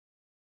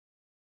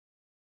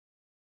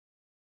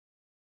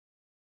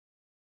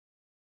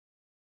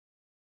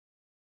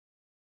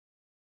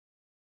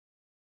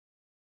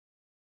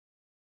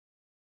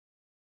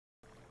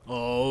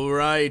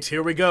Alright,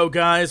 here we go,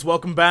 guys.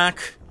 Welcome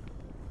back.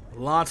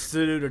 Lots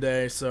to do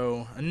today,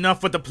 so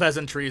enough with the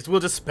pleasantries.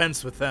 We'll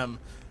dispense with them.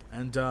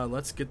 And,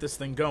 let's get this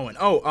thing going.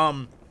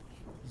 Oh,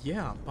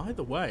 yeah, by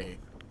the way,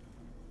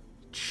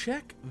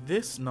 check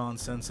this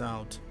nonsense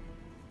out.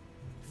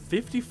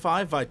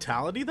 55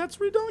 vitality? That's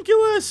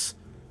ridiculous!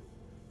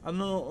 I'm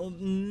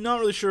not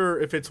really sure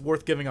if it's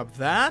worth giving up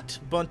that,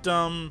 but,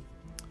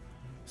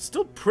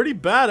 still pretty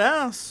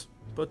badass.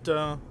 But,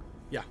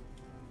 yeah.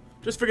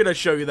 Just figured I'd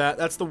show you that.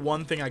 That's the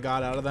one thing I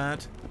got out of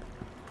that.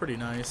 Pretty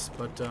nice,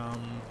 but,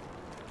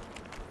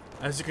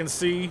 as you can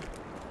see,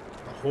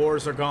 the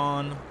whores are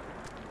gone.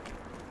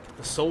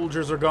 The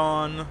soldiers are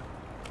gone.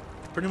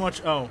 Pretty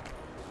much,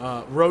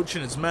 Roche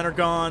and his men are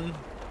gone.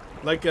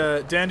 Like,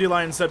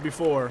 Dandelion said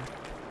before,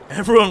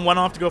 everyone went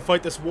off to go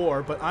fight this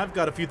war, but I've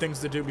got a few things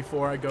to do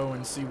before I go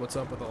and see what's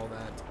up with all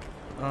that.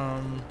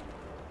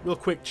 Real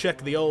quick,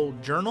 check the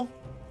old journal.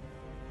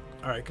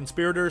 Alright,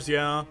 conspirators,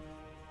 yeah.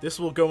 This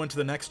will go into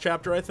the next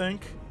chapter, I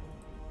think.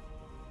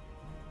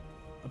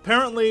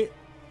 Apparently,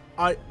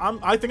 I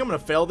think I'm gonna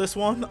fail this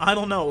one. I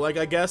don't know. Like,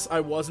 I guess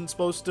I wasn't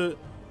supposed to...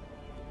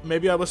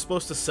 Maybe I was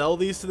supposed to sell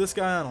these to this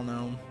guy? I don't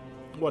know.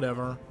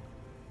 Whatever.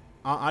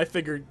 I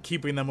figured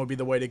keeping them would be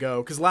the way to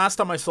go. Because last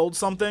time I sold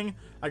something,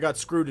 I got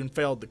screwed and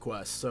failed the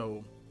quest.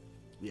 So,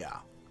 yeah.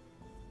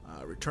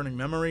 Returning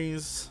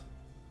memories.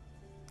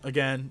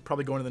 Again,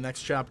 probably going to the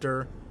next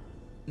chapter.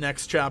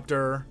 Next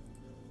chapter.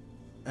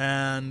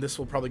 And this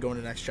will probably go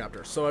into the next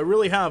chapter. So I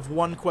really have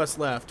one quest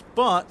left.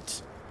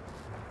 But...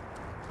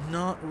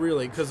 not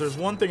really, because there's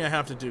one thing I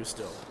have to do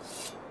still.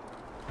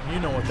 You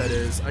know what that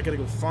is. I gotta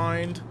go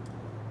find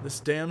this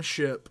damn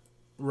ship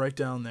right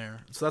down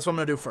there. So that's what I'm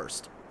gonna do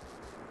first.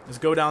 Is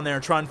go down there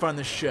and try and find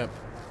this ship.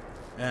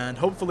 And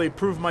hopefully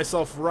prove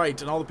myself right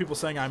and all the people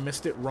saying I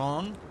missed it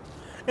wrong.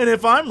 And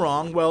if I'm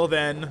wrong, well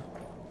then,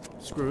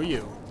 screw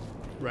you.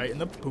 Right in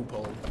the poop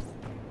hole.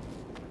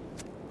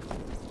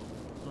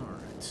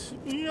 Alright.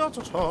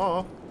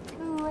 Yatata,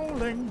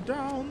 rolling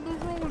down the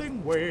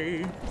rolling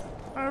way.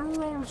 I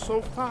roll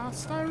so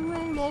fast, I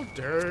roll all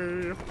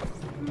day.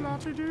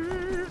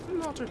 La-ti-dee,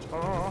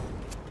 la-ti-ta.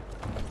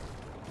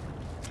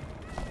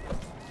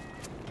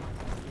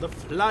 The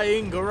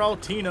Flying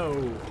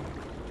Geraltino.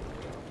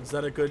 Is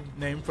that a good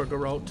name for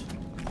Geralt?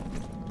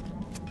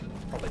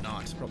 Probably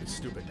not. It's probably a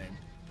stupid name.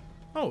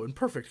 Oh, and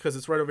perfect, because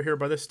it's right over here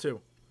by this,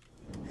 too.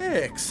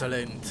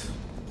 Excellent.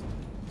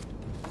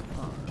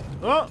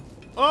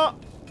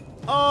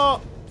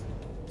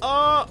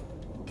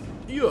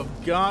 You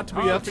have got to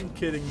be effing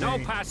kidding me. No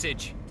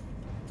passage.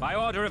 By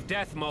order of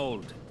Death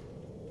Mold.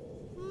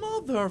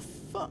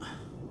 Motherfucker.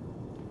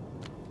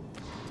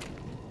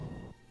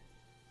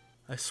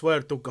 I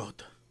swear to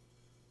God.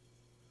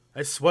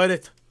 I swear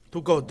it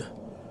to God.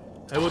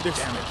 I will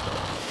damn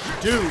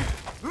it. Dude,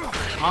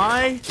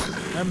 I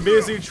am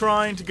busy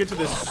trying to get to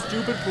this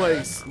stupid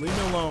place. Leave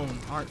me alone.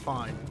 Alright,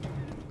 fine.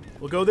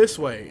 We'll go this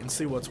way and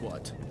see what's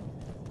what.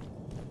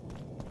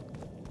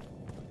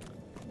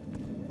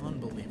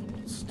 Unbelievable.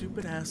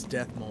 Stupid ass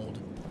death mold.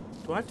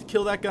 Do I have to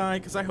kill that guy?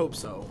 Because I hope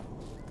so.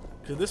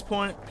 Because at this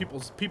point,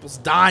 people's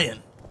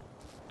dying.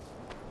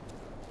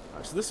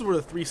 Alright, so this is where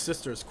the Three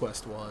Sisters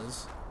quest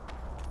was.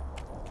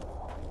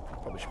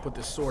 Probably should put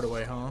this sword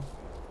away, huh?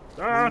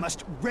 We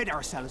must rid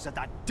ourselves of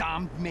that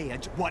damned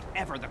mage,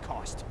 whatever the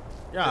cost.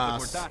 Yeah.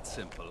 If it were that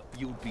simple,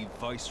 you'd be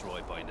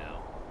Viceroy by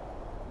now.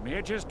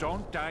 Mages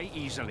don't die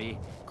easily.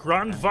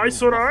 Grand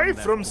Viceroy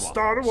from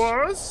Star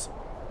Wars?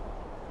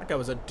 That guy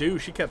was a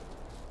douche. He kept...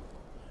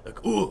 like,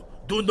 oh,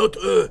 do not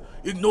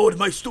ignore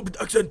my stupid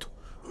accent.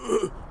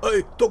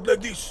 I talk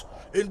like this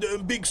in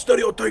the big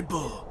stereotype.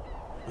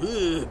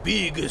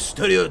 Big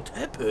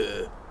stereotype.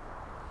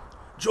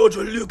 George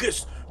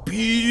Lucas,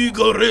 big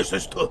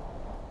racist.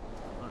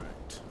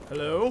 Alright.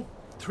 Hello?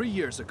 3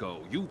 years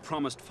ago, you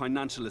promised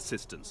financial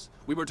assistance.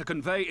 We were to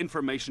convey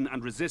information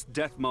and resist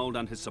Death Mold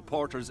and his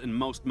supporters in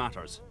most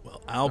matters.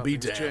 Well, I'll be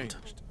damned.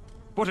 Changed.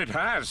 But it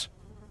has.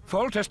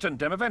 Foltest and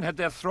Demoven had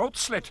their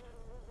throats slit.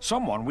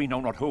 Someone, we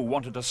know not who,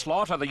 wanted to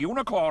slaughter the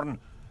unicorn.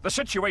 The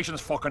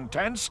situation's fucking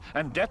tense,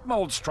 and Death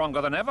Mold's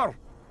stronger than ever.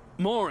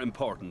 More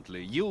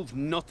importantly, you've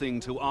nothing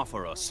to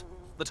offer us.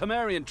 The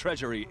Temerian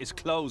treasury is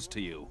closed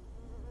to you.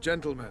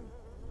 Gentlemen,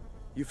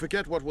 you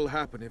forget what will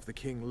happen if the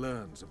king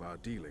learns of our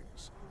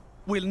dealings.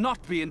 We'll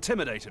not be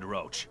intimidated,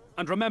 Roche.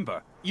 And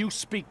remember, you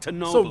speak to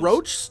nobles. So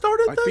Roche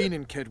started I've that? been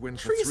in Kedwin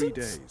for 3 treason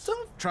days.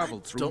 stuff?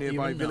 Traveled I through don't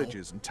nearby even know.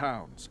 villages and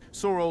towns,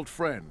 saw old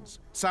friends,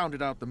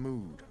 sounded out the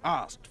mood,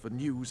 asked for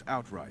news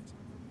outright.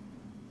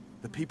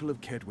 The people of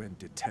Kedwin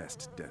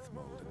detest Death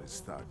Mold and his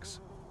thugs.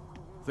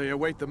 They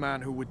await the man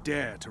who would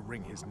dare to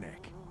wring his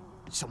neck.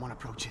 Someone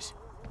approaches.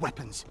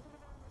 Weapons.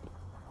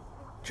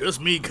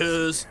 Just me,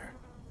 cuz.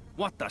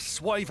 What the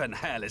swive in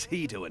hell is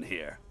he doing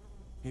here?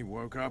 He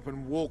woke up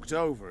and walked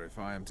over, if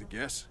I am to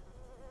guess.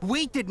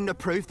 We didn't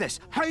approve this.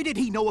 How did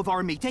he know of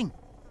our meeting?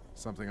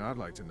 Something I'd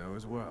like to know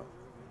as well.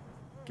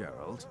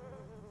 Geralt.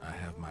 I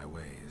have my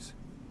ways.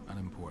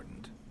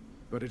 Unimportant.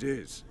 But it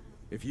is.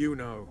 If you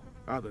know,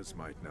 others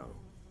might know.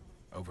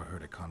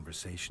 Overheard a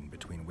conversation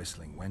between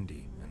Whistling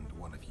Wendy and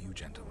one of you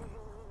gentlemen.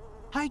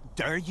 How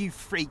dare you,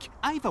 freak?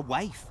 I've a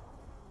wife.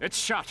 It's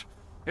shot.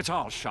 It's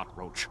all shot,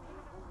 Roche.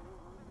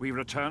 We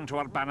return to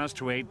our banners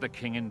to aid the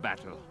king in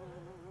battle.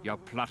 Your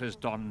plot is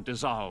done,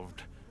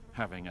 dissolved,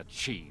 having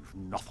achieved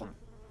nothing.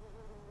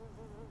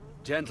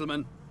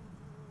 Gentlemen.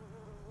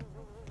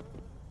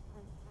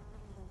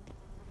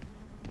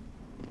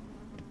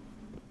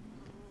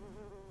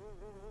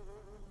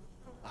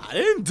 I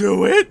didn't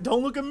do it!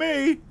 Don't look at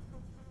me!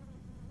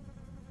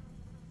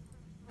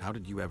 How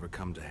did you ever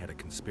come to head a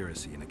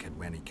conspiracy in a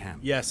Kedweni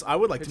camp? Yes, I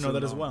would like to It's know a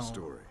that as long well.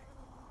 story.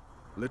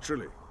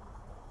 Literally.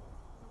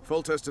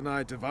 Foltest and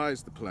I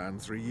devised the plan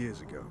 3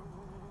 years ago.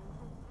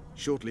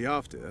 Shortly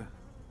after,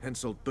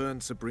 Henselt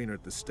burned Sabrina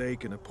at the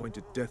stake and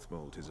appointed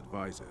Deathmold his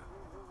advisor.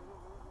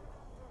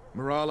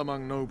 Morale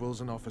among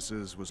nobles and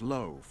officers was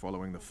low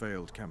following the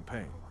failed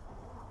campaign.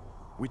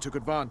 We took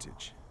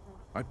advantage.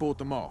 I bought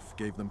them off,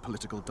 gave them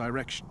political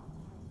direction.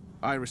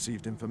 I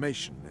received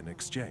information in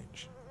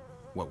exchange.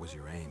 What was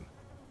your aim?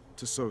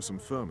 To sow some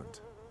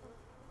ferment.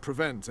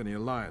 Prevent any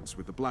alliance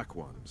with the Black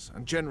Ones,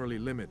 and generally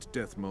limit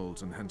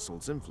Deathmold's and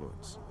Henselt's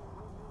influence.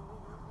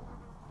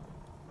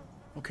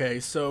 Okay,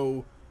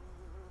 so...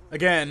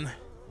 Again,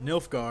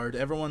 Nilfgaard,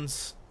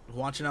 everyone's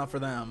watching out for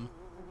them.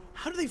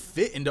 How do they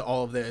fit into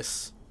all of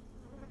this?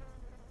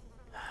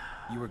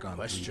 You were gone 3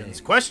 Questions,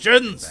 days.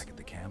 questions! Back at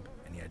the camp?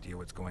 Any idea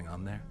what's going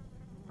on there?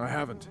 I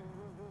haven't,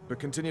 but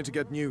continue to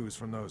get news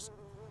from those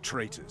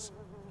traitors.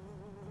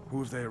 Who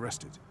have they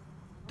arrested?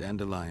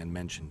 Dandelion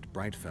mentioned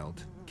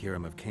Brightfeld,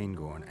 Kirim of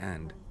Caingorn,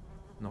 and...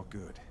 Not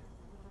good.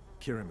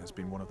 Kirim has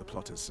been one of the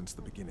plotters since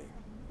the beginning.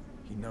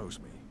 He knows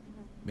me.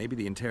 Maybe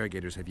the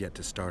interrogators have yet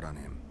to start on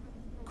him.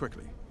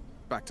 Quickly,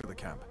 back to the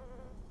camp.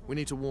 We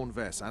need to warn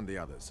Vess and the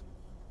others.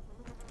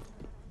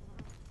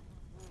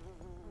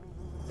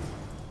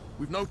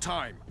 We've no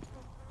time.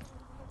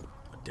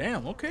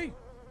 Damn, okay.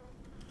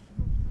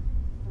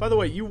 By the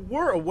way, you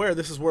were aware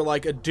this is where,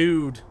 like, a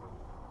dude...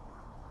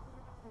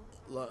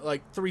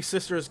 Like, 3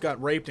 sisters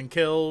got raped and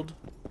killed,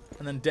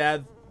 and then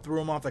Dad threw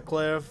them off the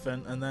cliff,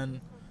 and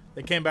then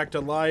they came back to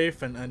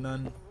life, and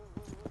then...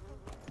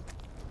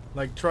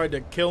 Like, tried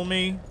to kill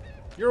me.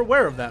 You're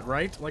aware of that,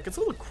 right? Like, it's a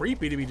little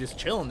creepy to be just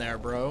chilling there,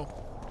 bro.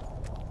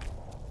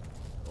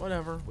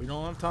 Whatever, we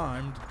don't have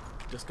time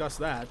to discuss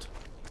that.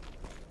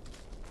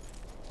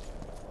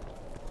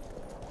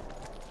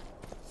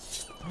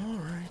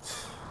 Alright.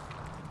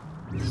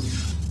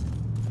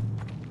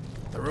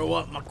 Throw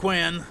up my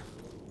Quinn.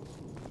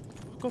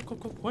 Go,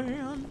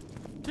 Quinn.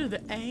 To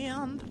the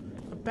end.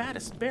 The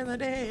baddest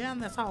ability,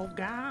 and that's all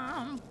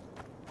gone.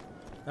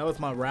 That was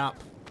my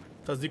rap.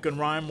 Because you can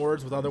rhyme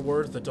words with other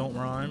words that don't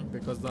rhyme.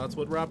 Because that's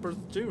what rappers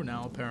do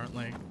now,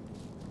 apparently.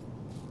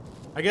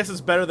 I guess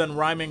it's better than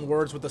rhyming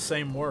words with the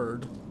same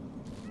word.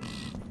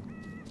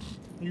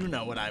 You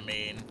know what I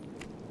mean.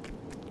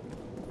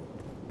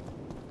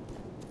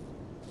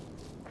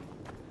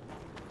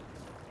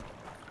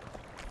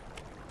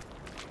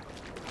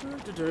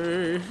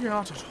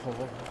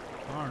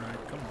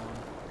 Alright, come on.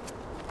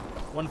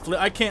 One flip.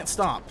 I can't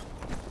stop.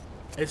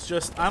 It's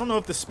just, I don't know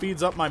if this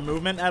speeds up my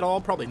movement at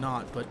all. Probably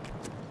not, but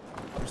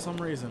for some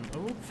reason.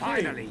 Okay.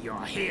 Finally,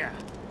 you're here.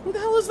 Who the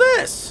hell is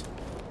this?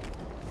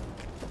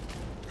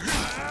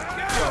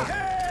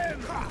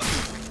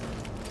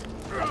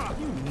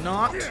 You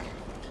not.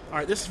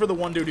 Alright, this is for the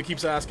one dude who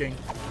keeps asking.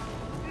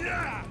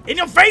 In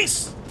your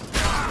face!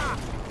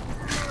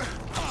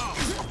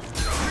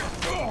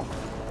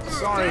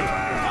 Sorry.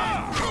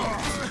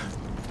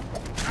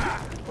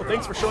 Well,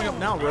 thanks for showing up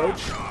now,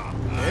 Roche.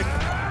 Nick.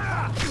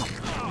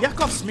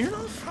 Yakov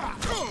Smirnov?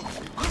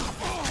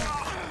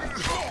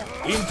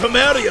 In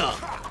Temeria!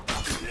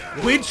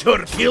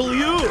 Witcher kill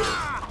you!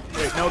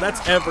 Wait, no,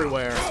 that's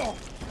everywhere.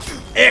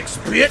 X,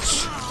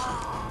 bitch!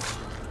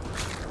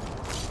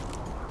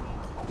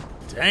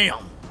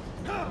 Damn.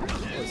 That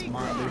was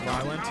mildly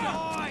violent.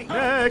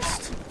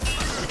 Next!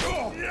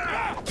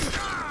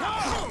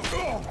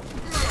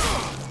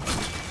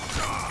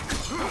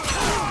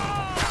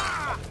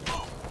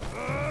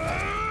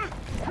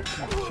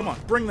 Come on,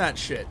 bring that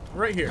shit.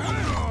 Right here.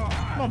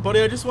 Come on,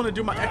 buddy, I just want to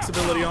do my X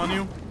ability on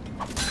you.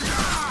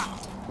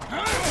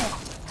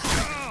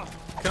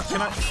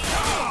 Can I...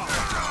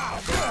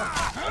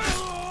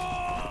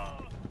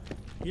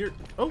 You're...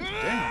 Oh, damn.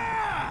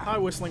 Hi,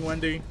 Whistling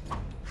Wendy.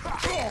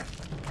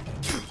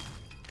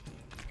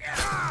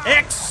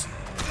 X!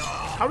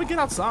 How do we get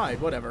outside?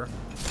 Whatever.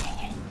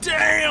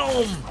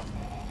 Damn!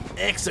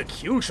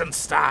 Execution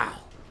style.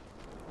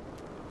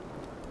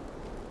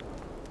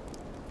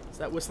 Is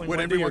that Whistling Where'd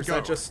Wendy, or everyone is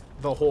that go? just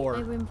the They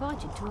whore? were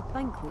invited to a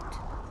banquet.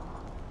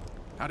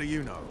 How do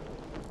you know?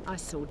 I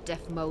saw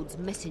Deathmold's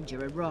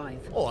messenger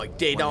arrive. Oh, I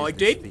did, What I is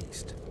this did.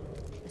 feast?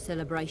 A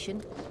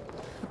celebration.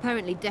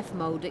 Apparently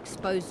Deathmold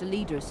exposed the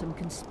leader of some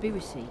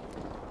conspiracy.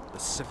 The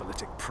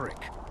syphilitic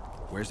prick.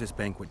 Where's this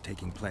banquet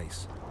taking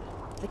place?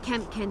 The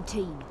camp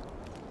canteen.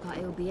 But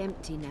it'll be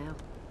empty now.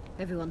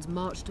 Everyone's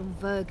marched on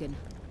Vergen.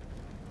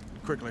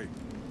 Quickly.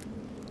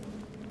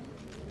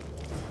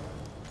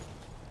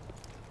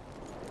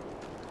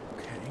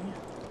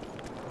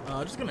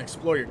 Just gonna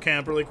explore your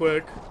camp really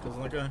quick, cause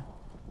like,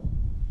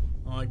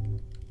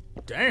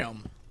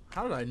 damn,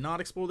 how did I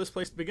not explore this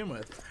place to begin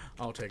with?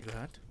 I'll take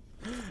that,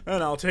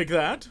 and I'll take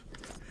that,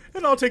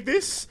 and I'll take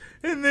this,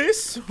 and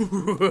this.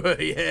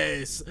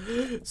 Yes,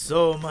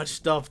 so much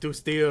stuff to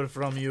steal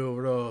from you,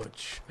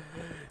 Roche.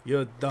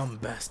 You dumb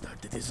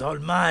bastard, it is all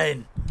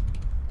mine.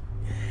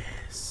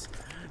 Yes.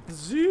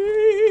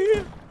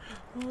 Z.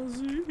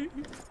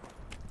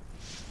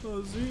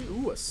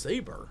 Ooh, a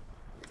saber.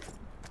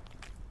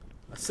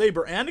 A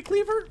saber and a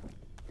cleaver?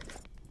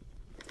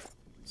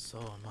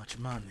 So much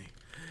money.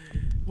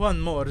 One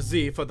more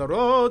Z for the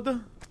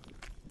road.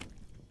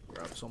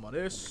 Grab some of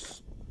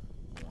this.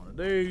 One of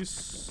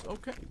these.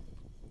 Okay.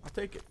 I'll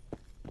take it.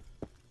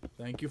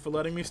 Thank you for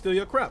letting me steal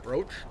your crap,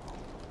 Roche.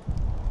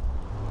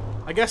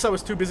 I guess I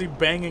was too busy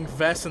banging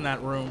Vess in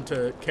that room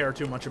to care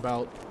too much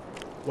about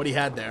what he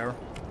had there.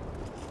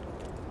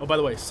 Oh, by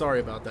the way, sorry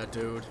about that,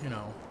 dude. You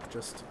know,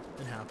 just,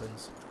 it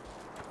happens.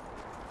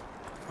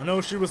 I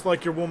know she was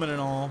like your woman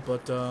and all,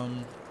 but,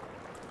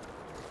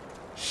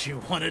 she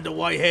wanted the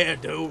white hair,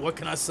 dude. What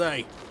can I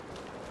say?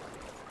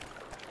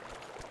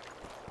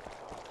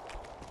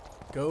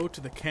 Go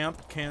to the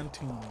camp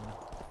canteen.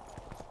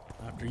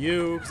 After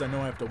you, because I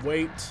know I have to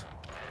wait.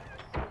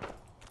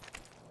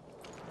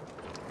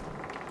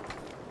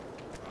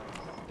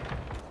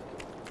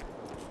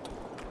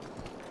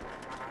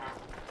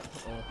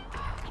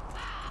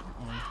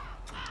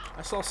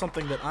 I saw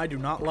something that I do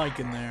not like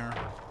in there.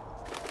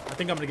 I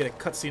think I'm gonna get a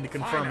cutscene to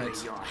confirm Finally,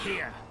 it. you're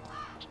here.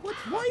 What?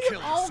 Why are you Kill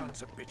the all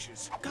sons of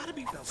bitches. gotta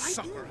be They'll fighting?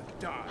 suffer and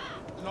die,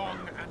 long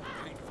and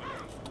painfully.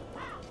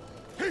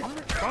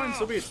 Alright, fine,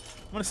 so be it.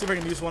 I'm gonna see if I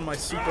can use one of my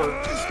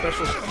super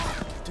special.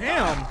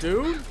 Damn,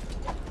 dude.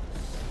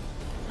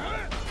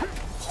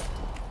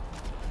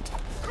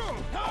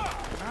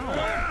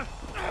 Ow.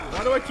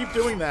 Why do I keep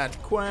doing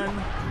that, Quen? Oh,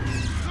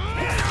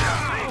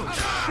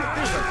 shit,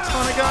 there's a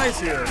ton of guys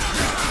here.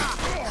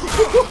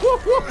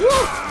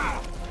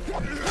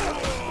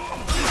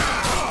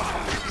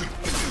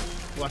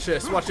 Watch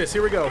this,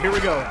 here we go,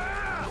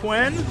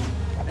 Quen,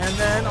 and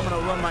then I'm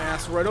gonna run my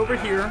ass right over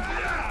here.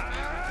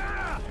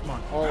 Come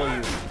on, all of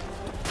you.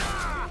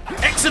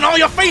 X in all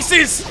your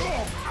faces!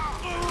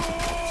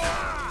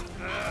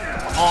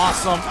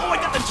 Awesome. Oh, I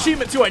got an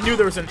achievement too. I knew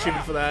there was an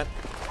achievement for that,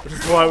 which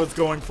is why I was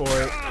going for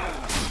it.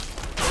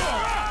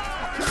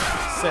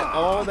 Set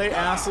all they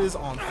asses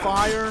on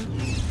fire.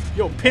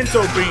 Yo,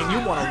 Pinto Bean, you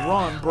wanna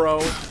run,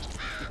 bro.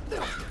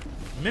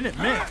 Minute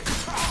Mick.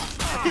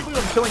 I can't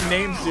believe I'm killing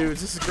names,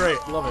 dudes. This is great.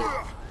 Love it.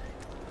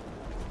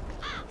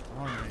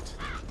 Alright.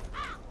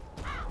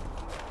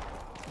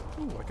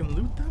 Ooh, I can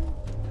loot them?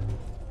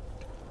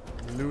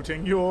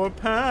 Looting your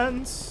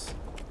pants.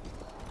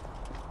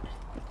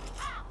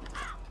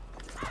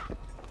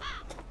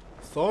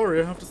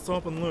 Sorry, I have to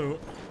stop and loot.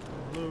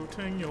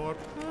 Looting your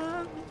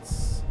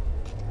pants.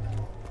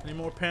 Any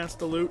more pants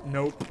to loot?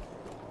 Nope.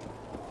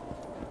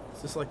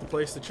 Is this like the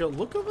place to chill?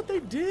 Look at what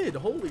they did.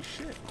 Holy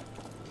shit.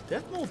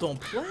 Deathmold don't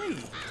play.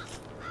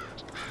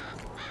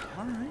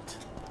 Alright.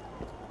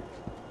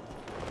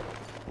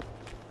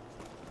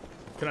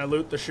 Can I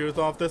loot the shoes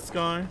off this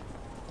guy?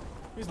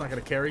 He's not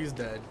gonna care, he's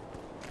dead.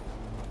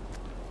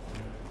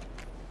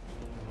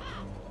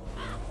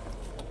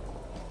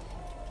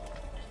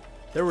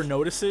 There were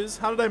notices?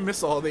 How did I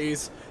miss all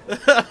these?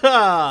 Didn't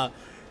I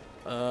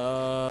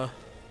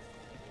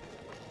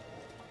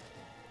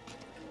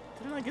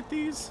get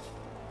these?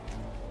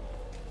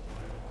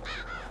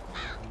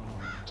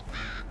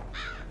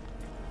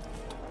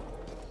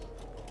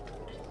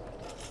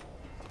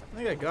 I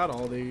think I got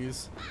all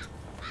these.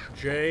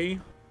 J.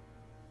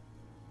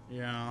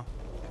 Yeah.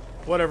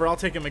 Whatever, I'll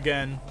take him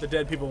again. The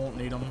dead people won't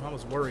need him. I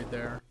was worried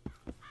there.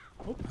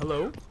 Oh,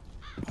 hello.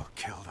 I'll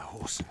kill the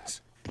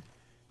Horsens.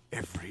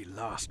 Every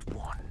last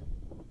one.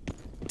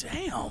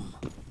 Damn.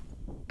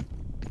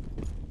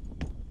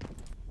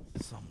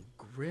 Some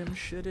grim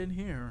shit in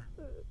here.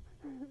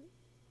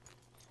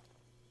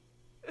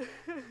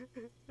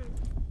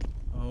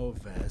 Oh,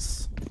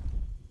 Vess.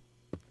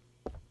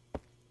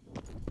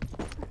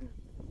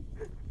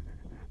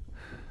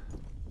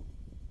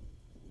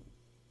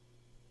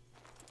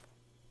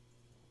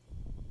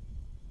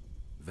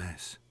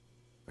 Vess,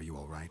 are you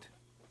all right?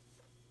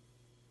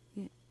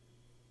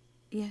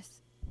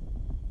 Yes.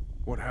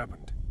 What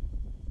happened?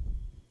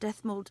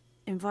 Deathmold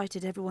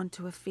invited everyone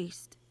to a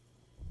feast.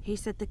 He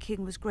said the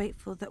king was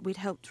grateful that we'd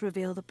helped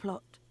reveal the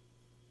plot.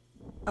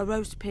 A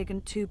roast pig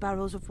and 2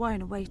 barrels of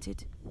wine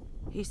awaited,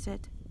 he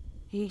said.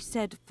 He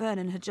said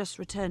Vernon had just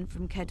returned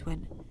from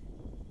Kedwen.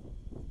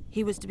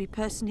 He was to be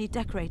personally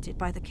decorated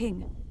by the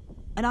king,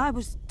 and I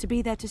was to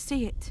be there to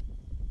see it.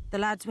 The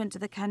lads went to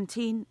the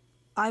canteen,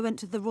 I went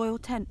to the royal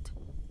tent.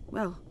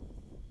 Well,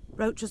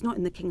 Roche was not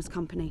in the king's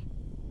company.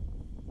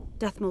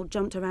 Deathmold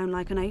jumped around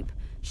like an ape,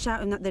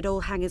 shouting that they'd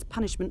all hang as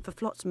punishment for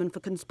Flotsam for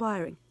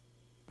conspiring.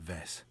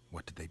 Vess,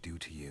 what did they do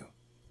to you?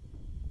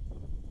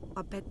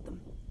 I begged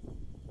them.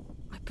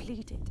 I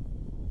pleaded.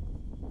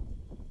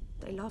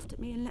 They laughed at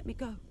me and let me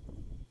go.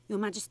 Your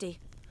Majesty,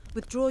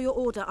 withdraw your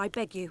order, I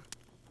beg you.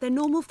 They're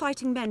normal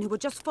fighting men who were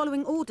just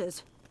following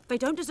orders. They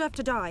don't deserve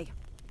to die.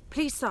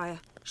 Please,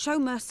 sire, show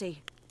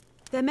mercy.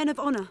 They're men of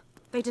honor.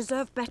 They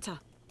deserve better.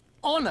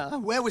 Honor?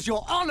 Where was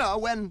your honor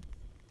when...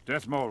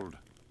 Deathmold,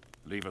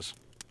 leave us.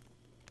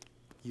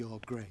 Your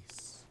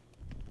Grace.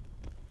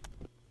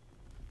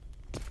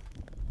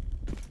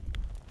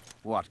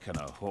 What can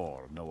a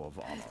whore know of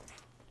honor?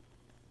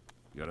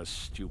 You're a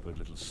stupid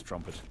little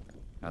strumpet,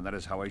 and that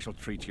is how I shall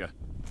treat you.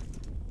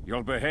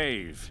 You'll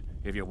behave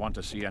if you want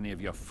to see any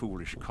of your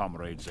foolish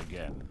comrades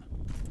again.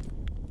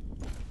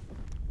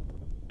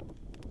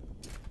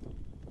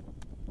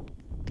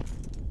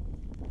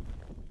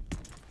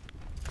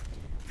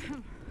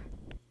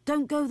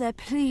 Don't go there,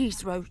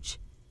 please, Roche.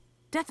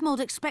 Deathmold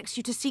expects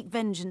you to seek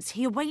vengeance.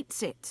 He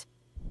awaits it.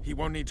 He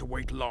won't need to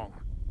wait long.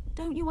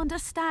 Don't you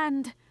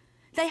understand?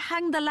 They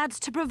hanged the lads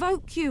to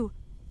provoke you.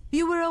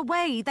 You were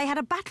away. They had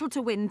a battle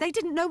to win. They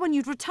didn't know when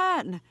you'd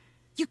return.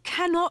 You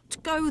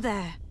cannot go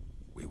there.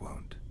 We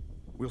won't.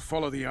 We'll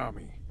follow the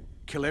army.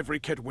 Kill every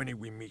Kedwenny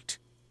we meet.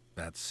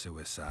 That's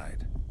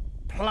suicide.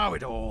 Plow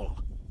it all.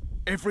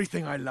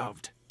 Everything I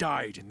loved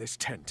died in this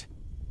tent.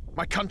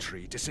 My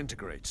country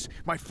disintegrates.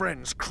 My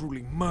friends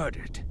cruelly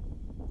murdered.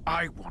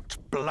 I want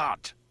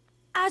blood.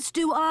 As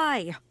do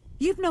I.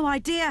 You've no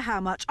idea how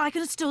much. I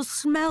can still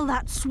smell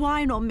that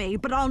swine on me,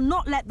 but I'll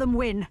not let them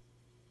win.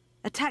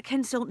 Attack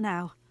Henselt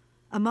now.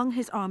 Among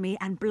his army,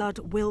 and blood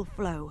will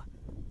flow.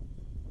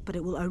 But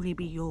it will only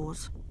be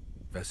yours.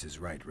 Vess is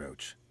right,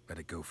 Roche. Let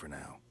it go for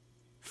now.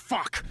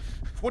 Fuck!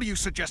 What do you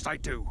suggest I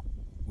do?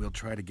 We'll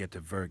try to get to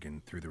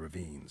Vergen through the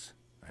ravines.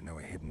 I know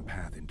a hidden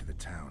path into the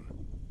town.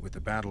 With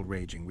the battle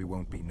raging, we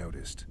won't be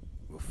noticed.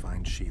 We'll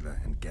find Sheila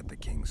and get the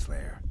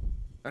Kingslayer.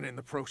 And in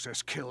the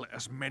process, kill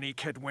as many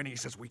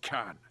Kedwennies as we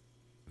can.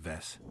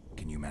 Vess,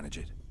 can you manage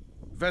it?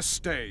 Vess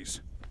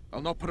stays.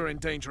 I'll not put her in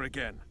danger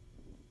again.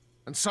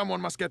 And someone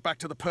must get back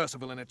to the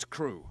Percival and its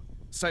crew.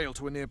 Sail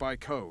to a nearby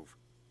cove.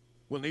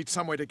 We'll need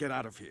some way to get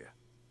out of here.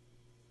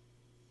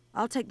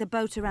 I'll take the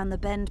boat around the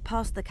bend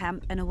past the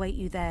camp and await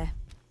you there.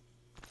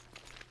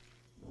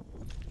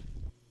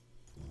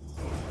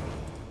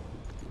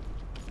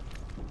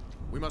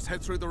 We must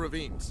head through the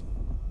ravines.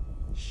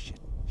 Shit.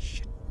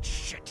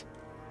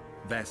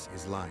 Vess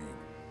is lying.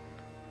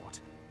 What?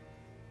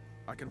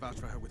 I can vouch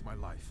for her with my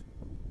life.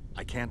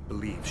 I can't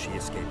believe she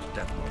escaped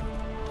Deathmold.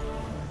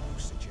 What are you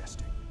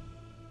suggesting?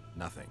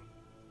 Nothing.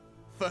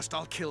 First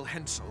I'll kill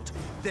Henselt,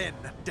 then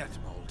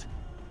Deathmold.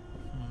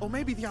 Or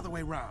maybe the other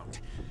way round.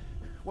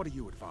 What do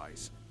you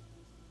advise?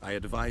 I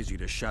advise you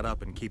to shut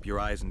up and keep your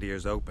eyes and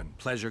ears open.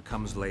 Pleasure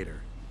comes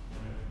later.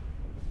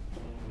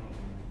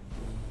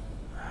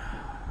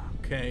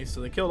 Okay,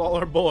 so they killed all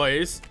our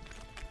boys.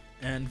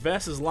 And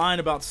Vess is lying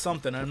about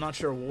something, I'm not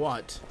sure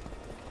what.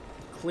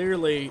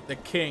 Clearly, the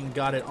king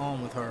got it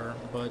on with her,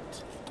 but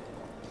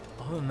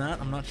other than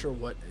that, I'm not sure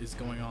what is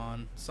going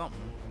on. Something.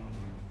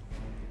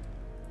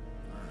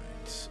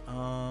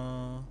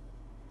 Alright,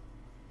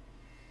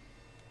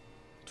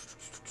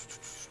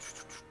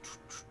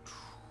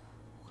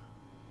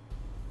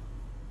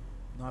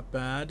 not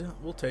bad.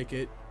 We'll take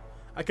it.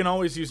 I can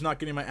always use not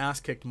getting my ass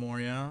kicked more,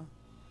 yeah?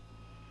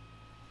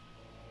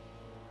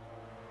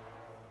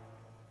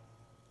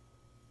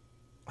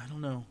 I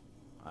don't know.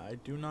 I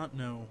do not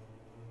know.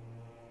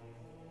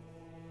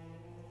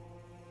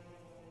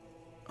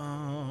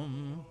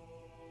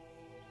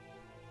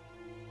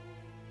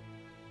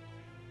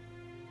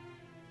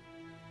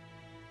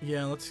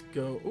 Yeah, let's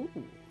go. Ooh.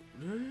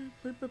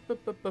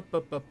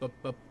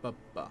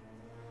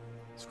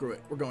 Screw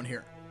it. We're going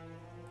here.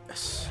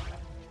 Yes.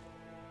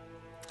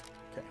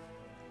 Okay.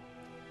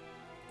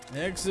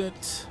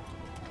 Exit.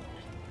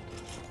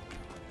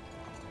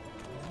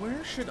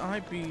 Where should I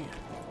be?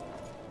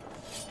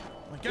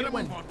 Like, Get a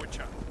move on,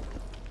 Witcher.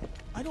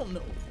 I don't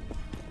know.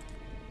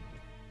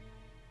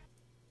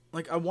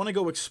 Like, I want to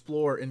go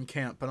explore in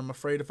camp, but I'm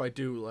afraid if I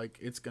do, like,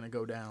 it's gonna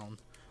go down.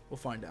 We'll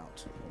find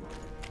out.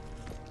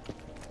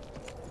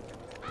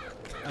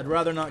 I'd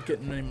rather not get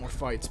in any more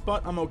fights,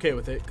 but I'm okay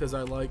with it, because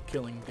I like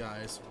killing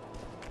guys.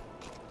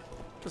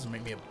 Doesn't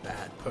make me a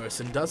bad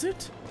person, does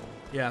it?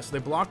 Yeah, so they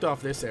blocked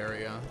off this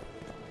area.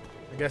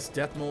 I guess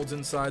Deathmold's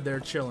inside there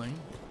chilling.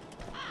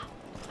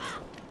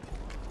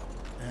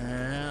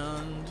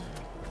 And...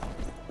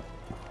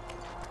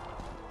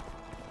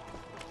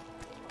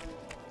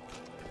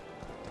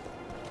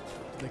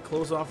 they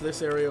close off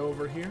this area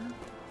over here.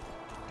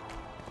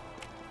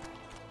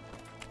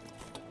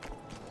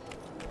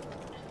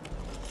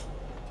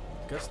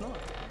 Guess not.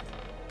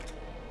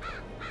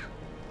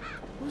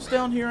 Who's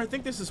down here? I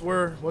think this is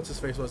where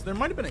what's-his-face was. There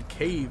might have been a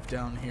cave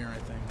down here, I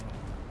think.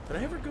 Did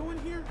I ever go in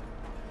here?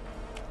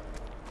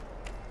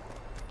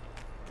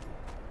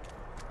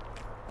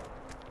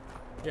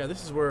 Yeah,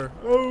 this is where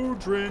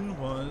Odrin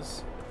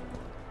was.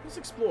 Let's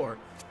explore.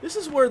 This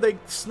is where they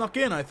snuck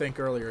in, I think,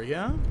 earlier,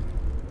 yeah?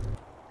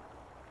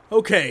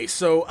 Okay,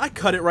 so I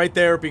cut it right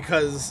there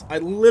because I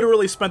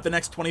literally spent the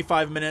next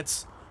 25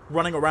 minutes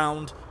running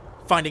around,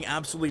 finding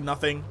absolutely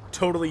nothing,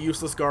 totally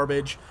useless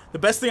garbage. The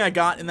best thing I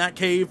got in that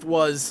cave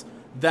was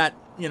that,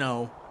 you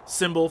know,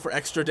 symbol for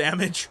extra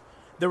damage.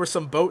 there were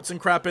some boats and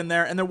crap in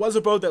there, and there was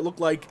a boat that looked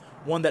like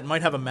one that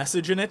might have a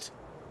message in it.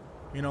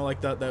 You know,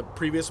 like the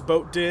previous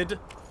boat did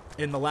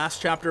in the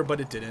last chapter, but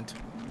it didn't.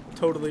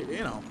 Totally,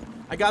 you know.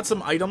 I got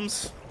some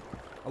items.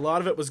 A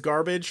lot of it was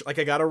garbage. Like,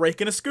 I got a rake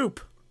and a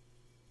scoop.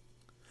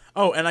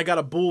 Oh, and I got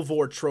a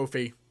Bulvor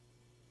trophy.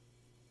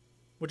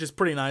 Which is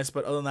pretty nice,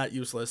 but other than that,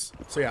 useless.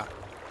 So, yeah.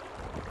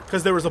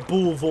 Because there was a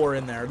Bulvor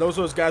in there.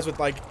 Those guys with,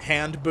 like,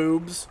 hand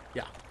boobs.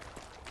 Yeah.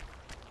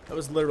 That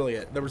was literally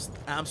it. There was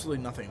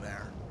absolutely nothing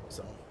there.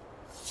 So,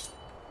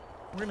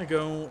 we're gonna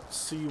go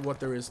see what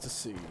there is to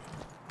see.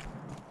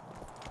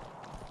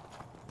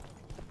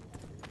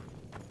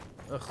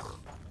 Ugh.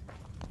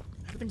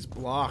 Everything's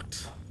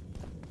blocked.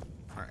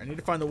 Alright, I need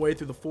to find the way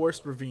through the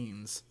forest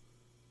ravines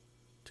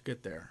to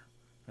get there.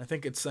 I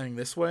think it's saying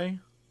this way.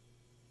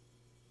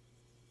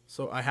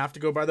 So I have to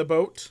go by the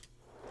boat.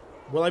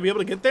 Will I be able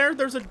to get there?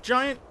 There's a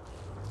giant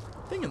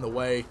thing in the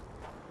way.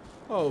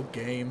 Oh,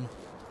 game.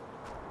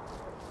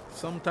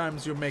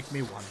 Sometimes you make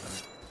me wonder.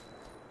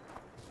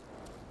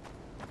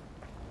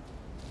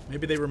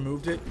 Maybe they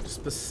removed it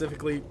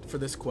specifically for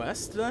this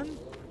quest, then?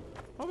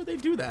 Why would they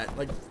do that?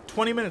 Like,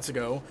 20 minutes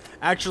ago.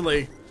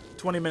 Actually,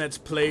 20 minutes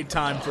play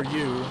time for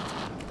you.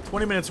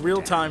 20 minutes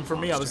real time for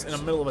me. I was in the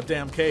middle of a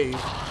damn cave.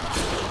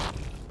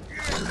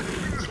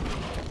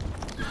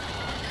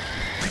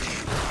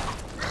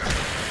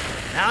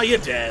 Now you're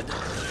dead.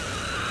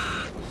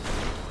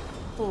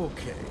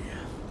 Okay.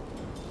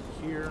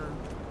 Here.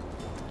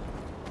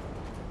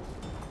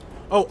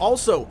 Oh,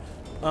 also,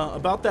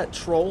 about that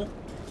troll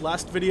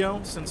last video,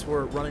 since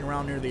we're running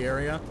around near the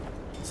area,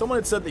 someone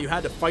had said that you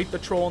had to fight the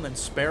troll and then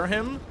spare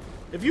him.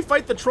 If you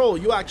fight the troll,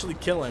 you actually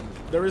kill him.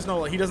 There is no,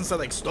 like, he doesn't say,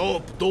 like,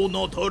 stop, do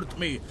not hurt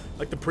me,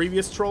 like the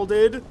previous troll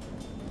did.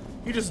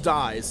 He just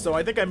dies. So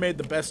I think I made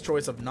the best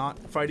choice of not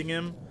fighting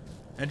him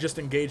and just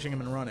engaging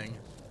him and running.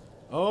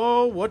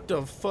 Oh, what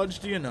the fudge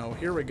do you know?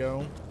 Here we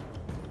go.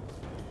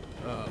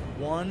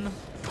 One.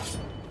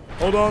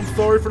 Hold on,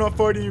 sorry for not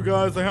fighting you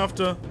guys. I have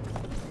to...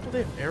 Oh,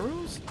 they have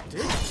arrows?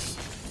 Dicks.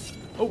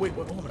 Oh, wait,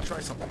 oh, I'm gonna try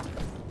something.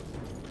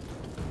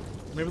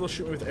 Maybe they'll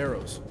shoot me with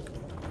arrows.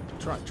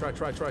 Try.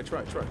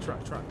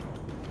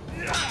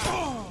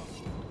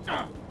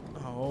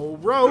 Oh,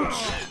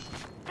 Roche!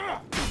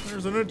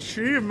 There's an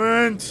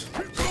achievement!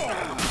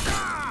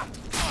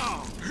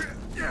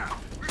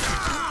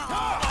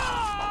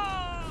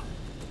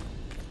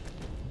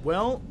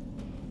 Well,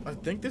 I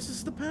think this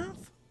is the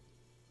path.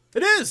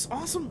 It is!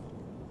 Awesome!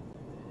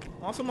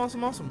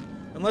 Awesome.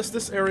 Unless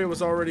this area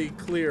was already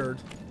cleared.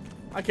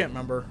 I can't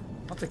remember.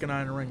 I'll take an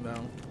iron ring,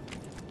 though.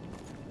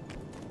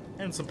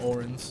 And some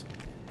orens.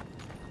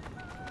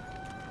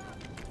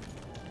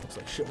 Looks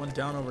like shit went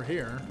down over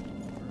here.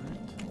 Alright.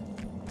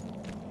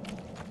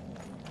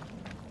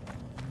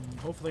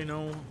 Hopefully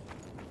no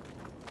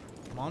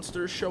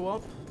monsters show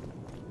up.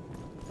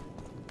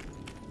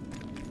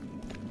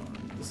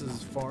 This is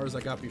as far as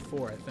I got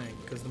before, I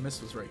think, because the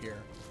mist was right here.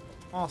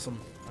 Awesome.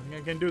 I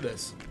think I can do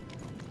this.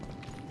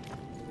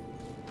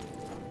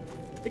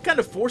 It kind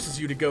of forces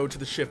you to go to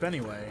the ship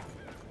anyway,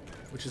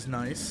 which is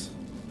nice.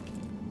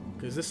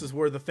 Because this is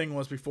where the thing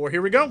was before.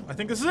 Here we go. I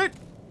think this is it.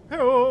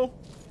 Hello.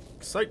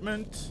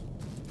 Excitement.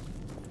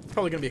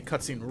 Probably going to be a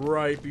cutscene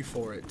right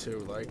before it, too.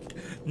 Like,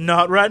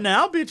 not right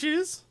now,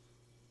 bitches.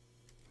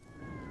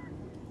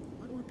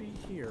 What would be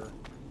here?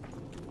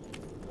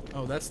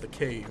 Oh, that's the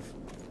cave.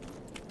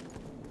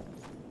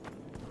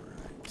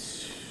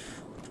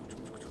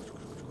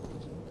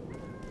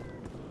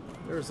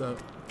 There's a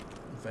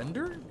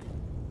vendor?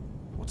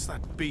 What's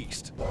that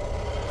beast?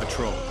 A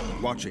troll.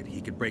 Watch it.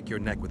 He could break your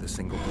neck with a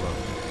single blow.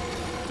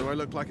 Do I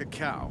look like a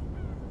cow?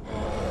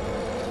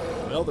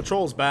 Well, the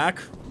troll's back.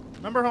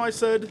 Remember how I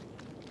said...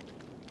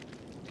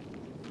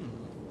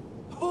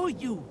 Who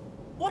you?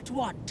 What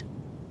want?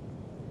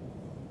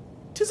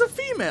 'Tis a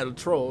female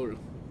troll.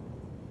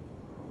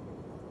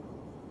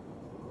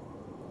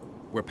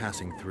 We're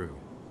passing through.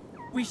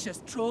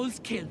 Wishes trolls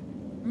kill.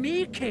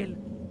 Me kill.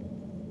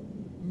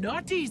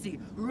 Not easy.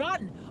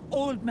 Run.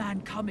 Old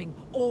man coming.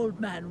 Old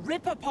man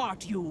rip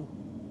apart you.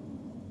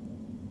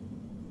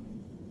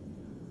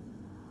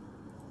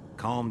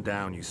 Calm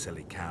down, you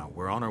silly cow.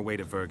 We're on our way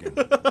to Vergen.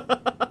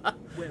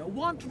 Where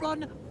want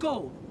run,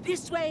 go.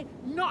 This way,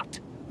 not.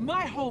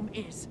 My home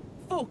is.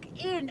 Folk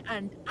in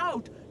and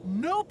out.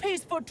 No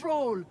peace for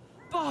troll.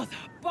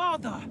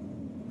 Bother.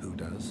 Who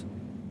does?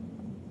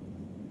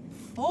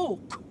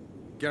 Folk.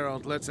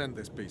 Geralt, let's end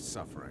this beast's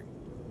suffering.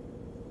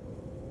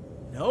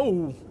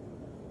 No.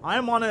 I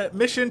am on a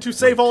mission to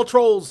save all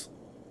trolls.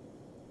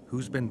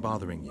 Who's been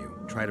bothering you?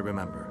 Try to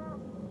remember.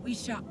 We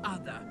shall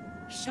other.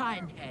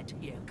 Shinehead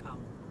here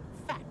come.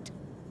 Fat.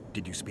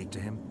 Did you speak to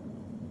him?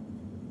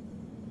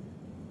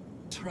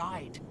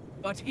 Tried,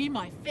 but he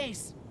my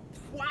face.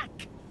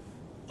 Whack.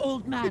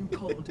 Old man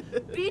cold.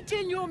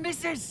 Beating your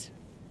missus.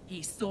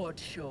 He sword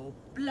show.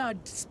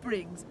 Blood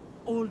springs.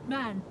 Old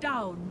man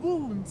down.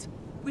 Wounds.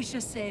 We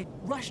shall say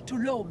rush to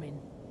Lomin.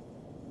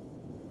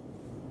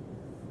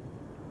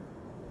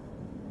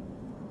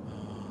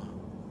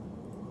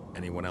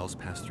 Anyone else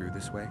pass through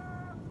this way?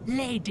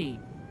 Lady.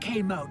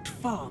 came out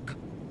fog.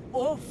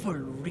 Awful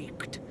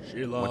reeked.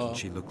 Sheila. What did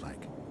she look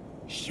like?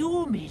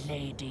 Show me,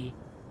 lady.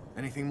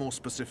 Anything more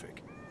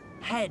specific?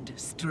 Head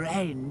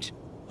strange.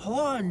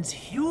 Horns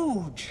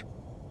huge.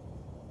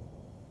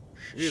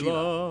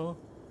 Sheila.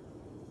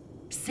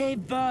 Say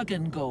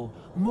Vergen go.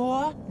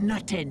 More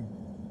nothing.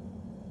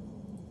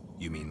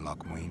 You mean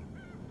Lochmuin?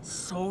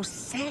 So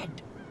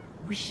said.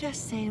 Wisha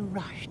say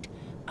rushed.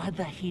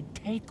 Other he'd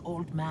take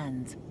old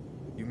man's.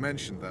 You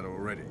mentioned that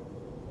already.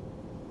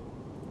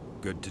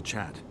 Good to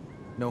chat.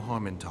 No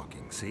harm in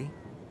talking, see?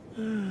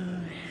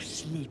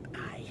 Sleep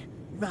I.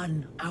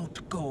 Run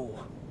out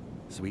go.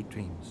 Sweet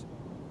dreams.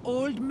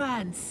 Old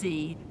man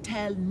see,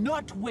 tell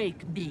not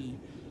wake me.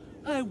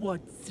 I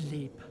want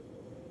sleep.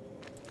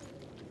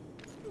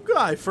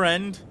 Guy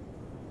friend.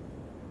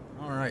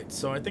 Alright,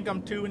 so I think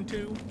I'm 2 and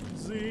 2.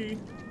 Z.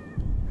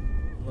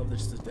 Love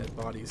there's just dead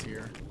bodies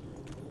here.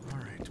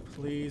 Alright,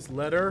 please,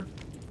 letter.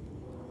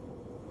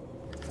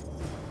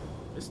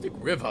 Mystic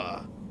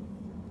River.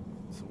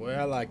 That's the way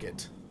I like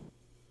it.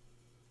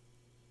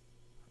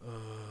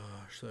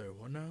 So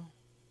what now?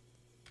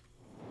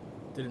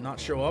 Did it not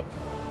show up?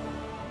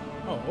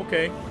 Oh,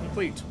 okay.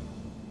 Complete.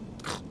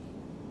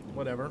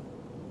 Whatever.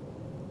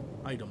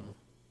 Item.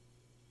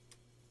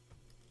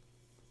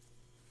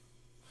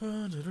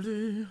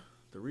 The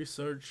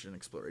research and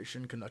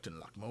exploration conducted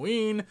in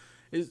Lochmuin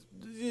is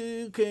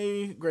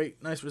okay.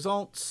 Great, nice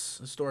results.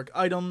 Historic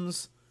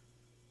items.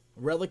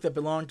 A relic that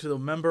belonged to the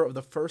member of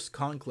the first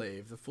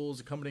conclave. The fools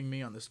accompanying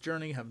me on this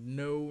journey have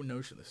no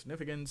notion of the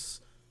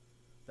significance.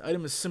 The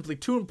item is simply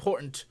too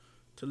important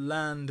to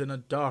land in a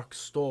dark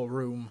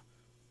storeroom.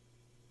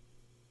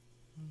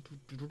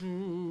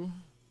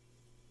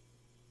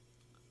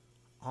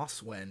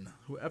 Oswen.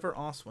 Whoever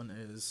Oswen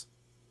is.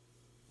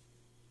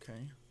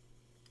 Okay.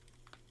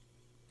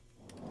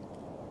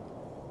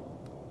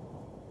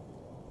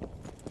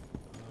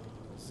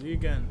 Z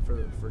again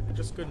for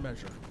just good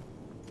measure.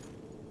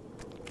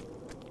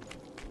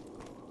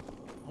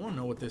 I want to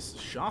know what this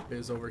shop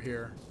is over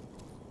here.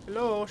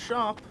 Hello,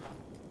 shop.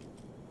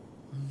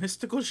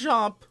 Mystical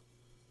shop.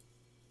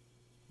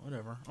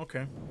 Whatever.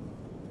 Okay.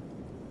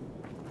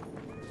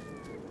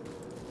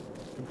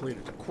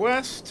 Completed a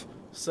quest.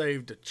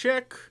 Saved a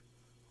check.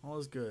 All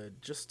is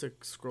good. Just to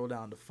scroll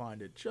down to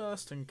find it,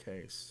 just in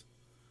case.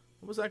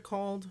 What was that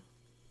called?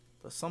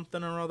 The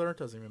something or other?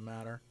 Doesn't even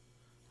matter.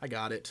 I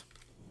got it.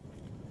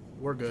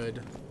 We're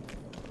good.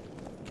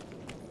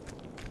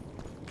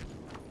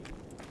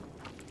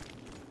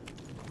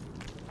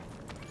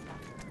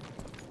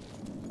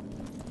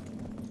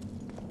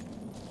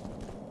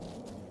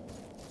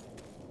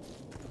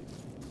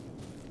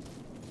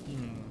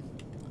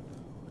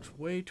 Which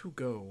way to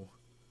go?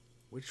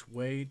 Which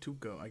way to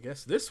go? I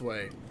guess this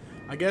way.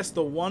 I guess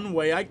the one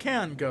way I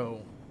can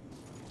go.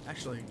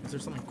 Actually, is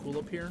there something cool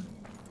up here?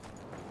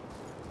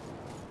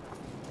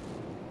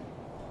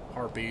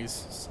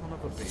 Harpies. Son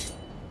of a bee.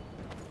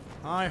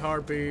 Hi,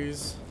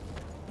 harpies.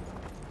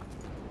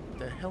 What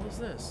the hell is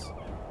this?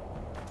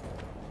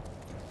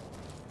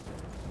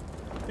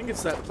 I think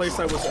it's that place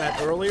I was at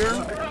earlier.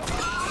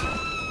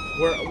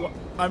 Where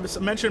I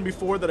mentioned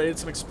before that I did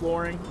some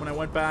exploring when I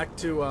went back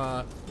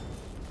to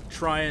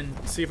try and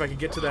see if I could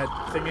get to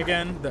that thing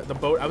again, the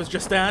boat I was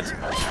just at.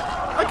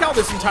 I like how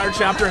this entire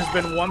chapter has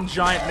been one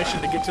giant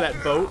mission to get to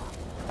that boat,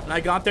 and I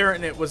got there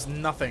and it was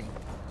nothing.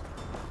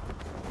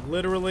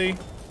 Literally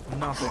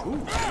nothing.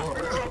 Ooh.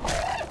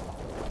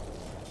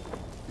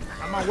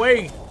 On my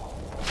way.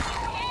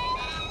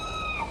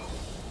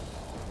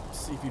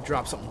 Let's see if you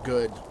drop something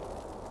good.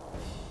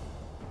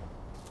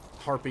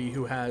 Harpy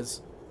who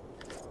has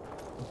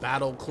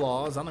battle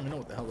claws. I don't even know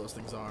what the hell those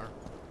things are.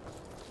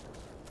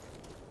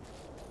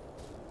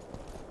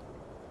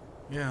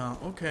 Yeah,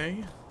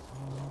 okay.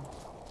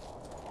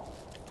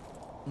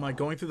 Am I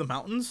going through the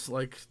mountains?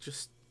 Like,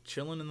 just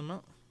chilling in the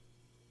mountain?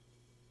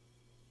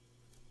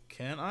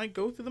 Can I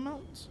go through the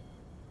mountains?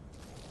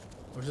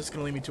 Or is this going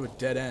to lead me to a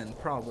dead end?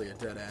 Probably a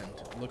dead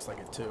end. It looks like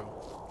it, too.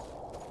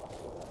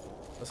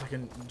 Unless I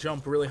can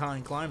jump really high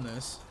and climb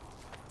this.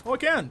 Oh, I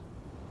can!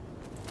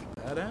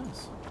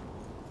 Badass.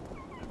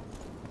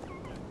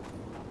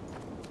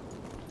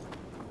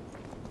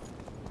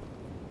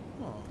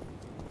 Oh,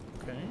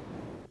 okay.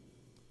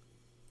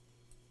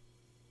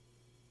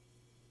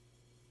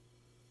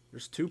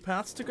 There's 2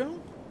 paths to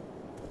go?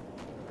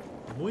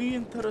 Muy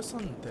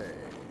interesante.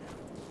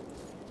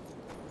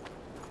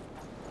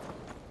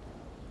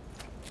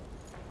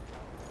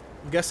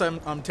 I guess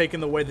I'm taking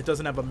the way that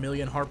doesn't have a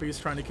million harpies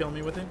trying to kill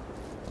me with it.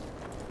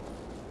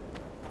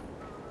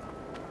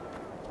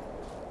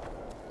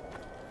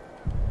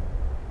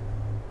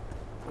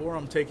 Or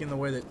I'm taking the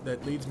way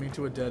that leads me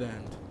to a dead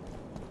end.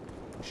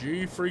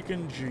 G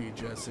freaking G,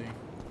 Jesse.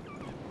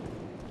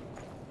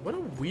 What a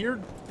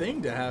weird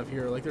thing to have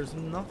here. Like, there's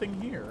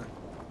nothing here.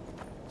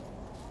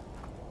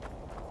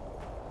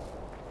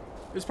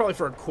 It's probably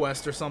for a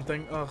quest or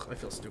something. Ugh, I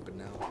feel stupid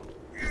now.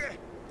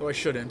 Though I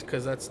shouldn't,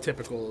 because that's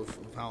typical of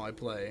how I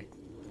play.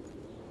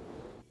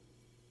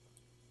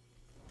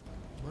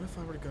 What if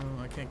I were to go...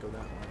 I can't go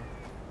that way.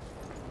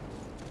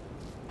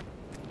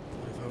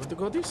 I have to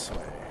go this way.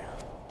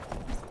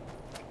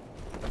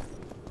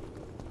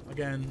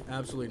 Again,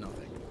 absolutely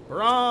nothing.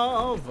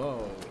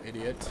 Bravo,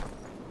 idiot.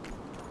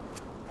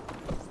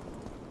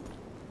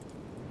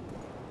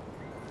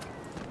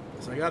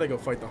 So I gotta go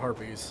fight the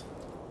harpies.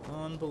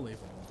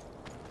 Unbelievable.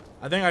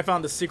 I think I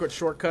found the secret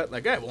shortcut.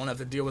 Like, I won't have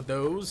to deal with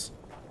those.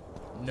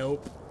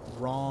 Nope.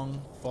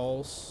 Wrong.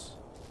 False.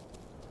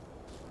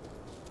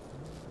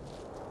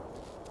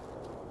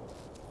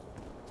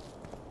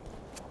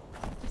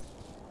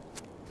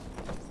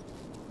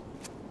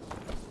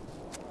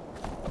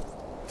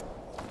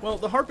 Well,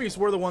 the harpies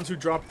were the ones who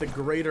dropped the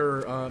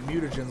greater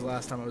mutagens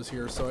last time I was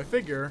here, so I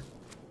figure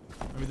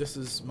maybe this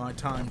is my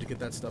time to get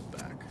that stuff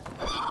back.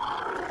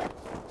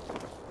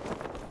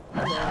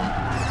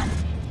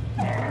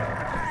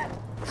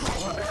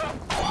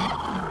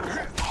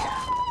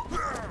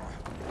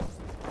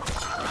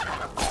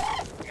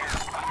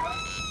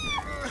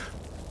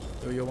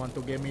 Do you want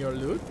to give me your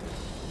loot?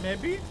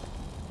 Maybe?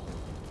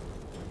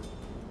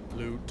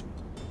 Loot.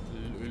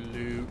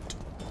 Loot.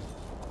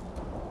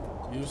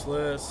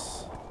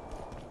 Useless.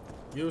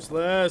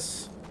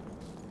 Useless.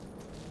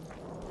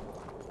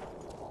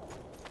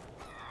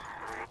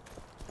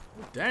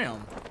 Oh,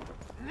 damn.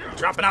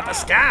 Dropping out the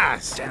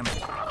skies. Damn it.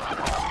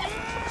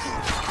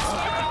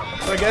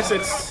 So I guess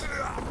it's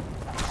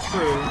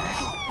true.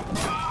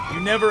 You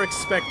never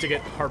expect to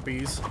get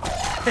harpies.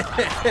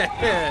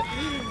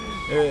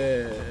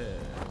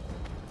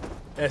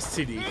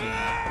 STD. What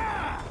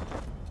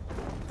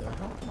the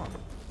hell? Come on.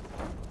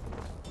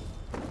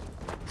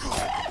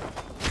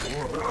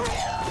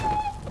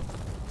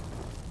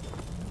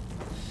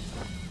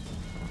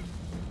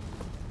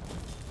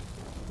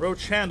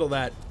 Roche, handle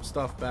that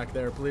stuff back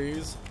there,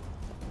 please.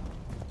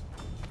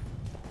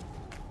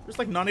 There's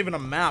like not even a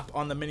map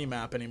on the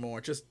mini-map anymore.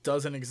 It just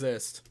doesn't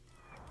exist.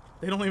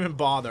 They don't even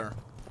bother.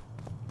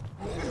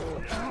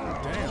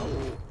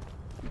 Damn.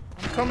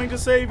 I'm coming to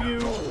save you,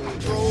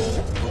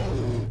 troll.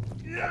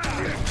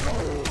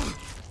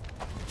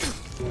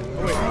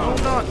 Oh wait, no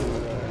I'm not.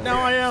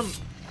 Now I am.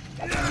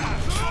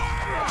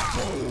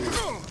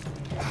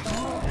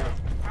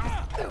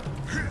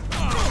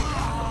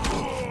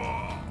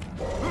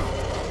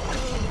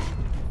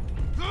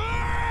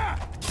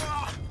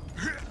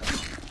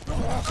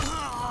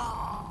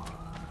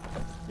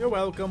 You're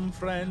welcome,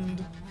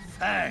 friend.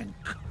 Thank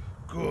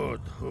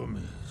good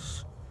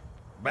homies.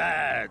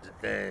 Bad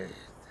death.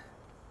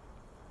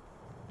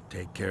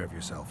 Take care of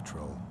yourself,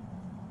 troll.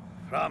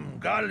 From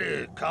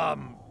Gully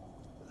come.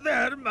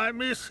 There, my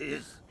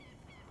missus.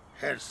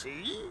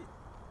 Hersey?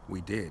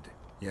 We did,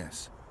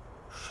 yes.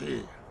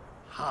 She.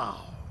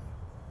 How?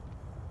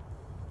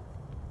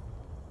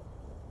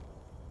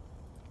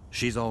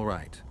 She's all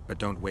right, but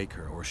don't wake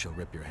her or she'll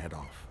rip your head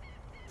off.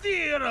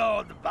 Dear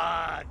old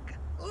bug.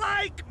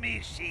 Like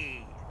me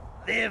she.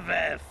 Live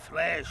a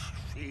flesh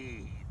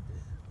feed.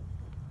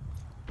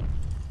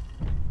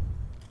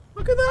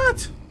 Look at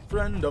that!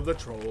 Friend of the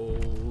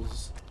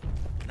trolls.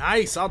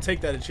 Nice, I'll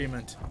take that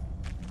achievement.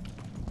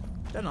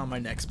 Then on my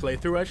next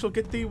playthrough, I shall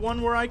get the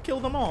one where I kill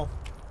them all.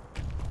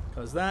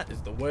 Because that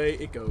is the way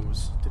it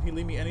goes. Did he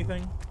leave me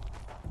anything?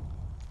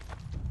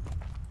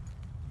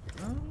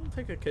 I'll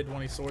take a Kid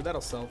 20 sword, that'll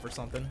sell for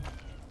something.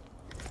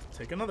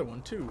 Take another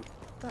one too.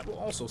 That will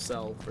also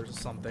sell for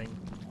something.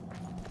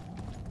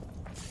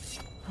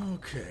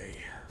 Okay.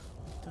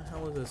 What the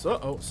hell is this?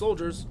 Uh-oh,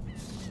 soldiers.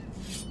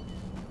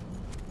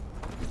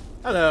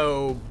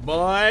 Hello,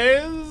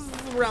 boys.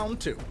 Round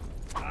 2.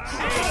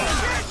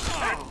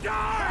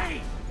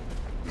 Die!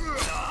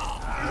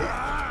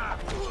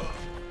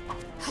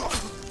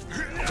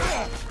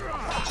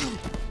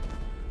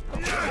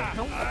 I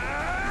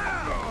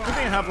think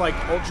I have like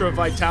ultra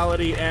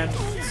vitality and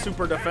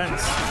super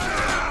defense.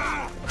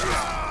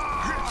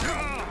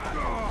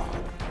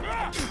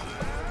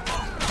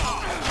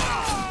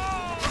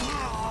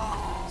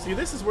 See,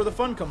 this is where the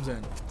fun comes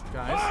in,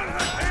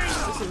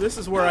 guys. This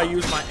is where I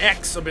use my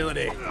X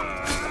ability.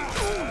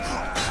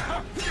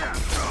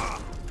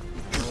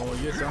 Oh,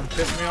 you done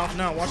pissed me off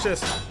now. Watch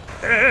this.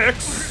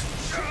 X.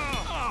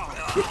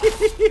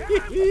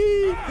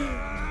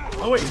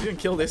 Oh wait, you didn't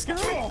kill this guy?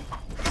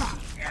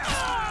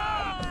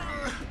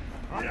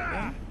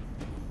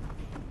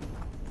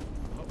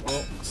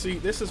 Well, see,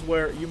 this is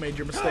where you made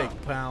your mistake,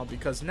 pal,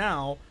 because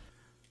now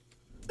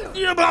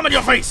you bomb in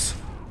your face.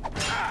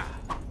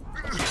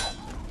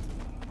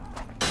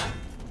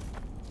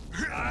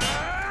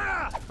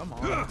 Come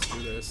on, let's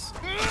do this.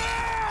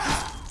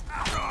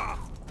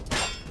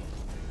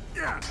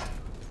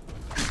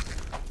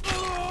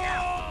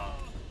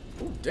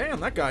 Oh, damn,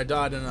 that guy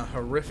died in a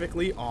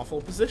horrifically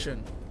awful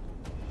position.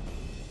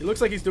 He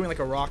looks like he's doing like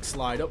a rock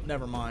slide. Oh,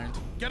 never mind.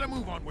 Get a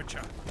move on,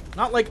 Witcher.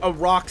 Not like a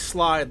rock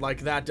slide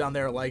like that down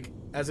there, like,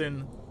 as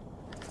in,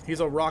 he's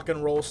a rock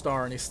and roll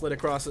star and he slid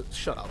across it.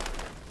 Shut up.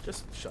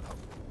 Just shut up.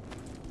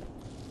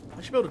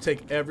 I should be able to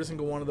take every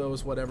single one of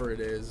those, whatever it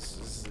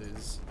is.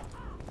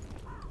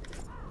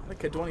 I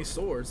could 20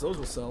 swords. Those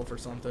will sell for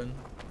something.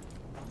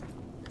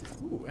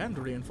 Ooh, and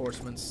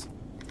reinforcements.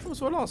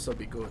 Those would also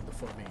be good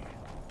for me.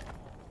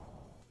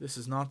 This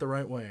is not the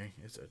right way,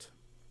 is it?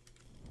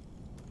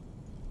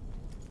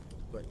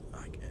 But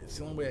it's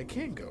the only way I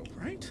can go,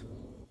 right?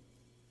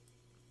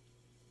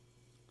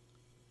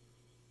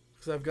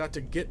 Because I've got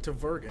to get to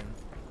Vergen.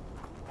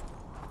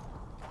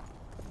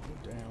 Oh,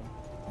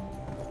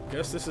 damn.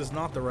 Guess this is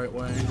not the right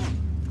way.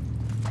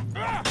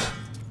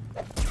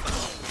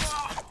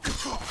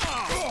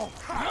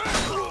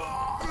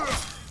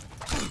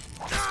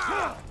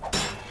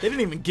 They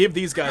didn't even give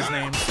these guys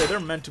names, so they're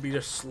meant to be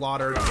just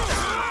slaughtered.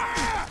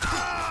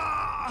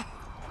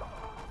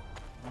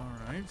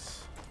 Alright.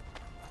 So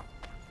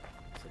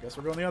I guess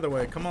we're going the other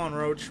way. Come on,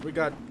 Roche. We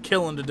got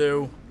killing to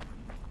do.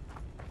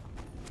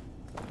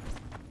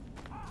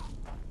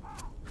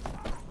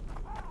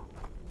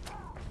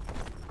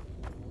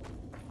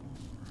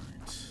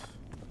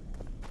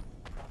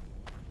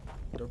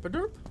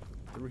 Derp-a-derp.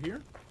 Through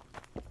here.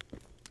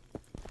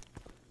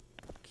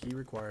 Key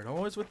required.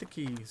 Always with the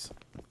keys.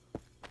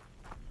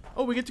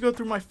 Oh, we get to go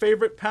through my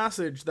favorite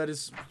passage that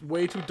is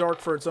way too dark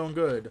for its own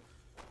good.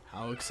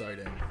 How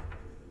exciting.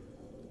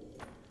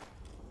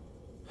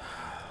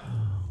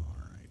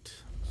 Alright.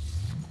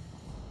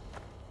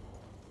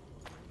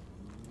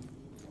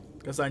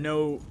 Because I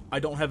know I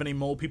don't have any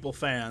Mole People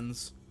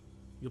fans.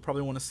 You'll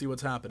probably want to see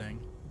what's happening.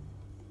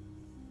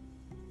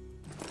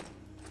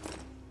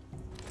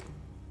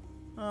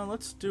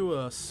 Let's do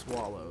a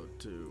swallow,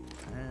 too.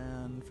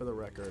 And for the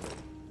record,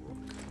 rook.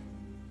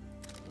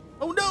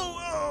 Oh, no!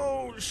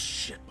 Oh,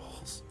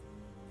 shitballs.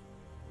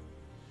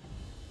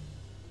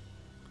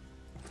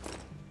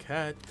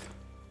 Cat.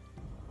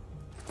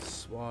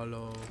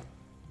 Swallow.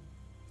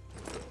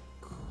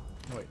 Rook.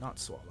 No, wait, not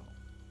swallow.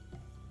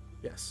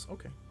 Yes,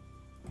 okay.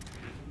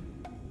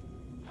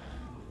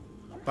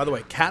 By the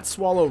way, cat,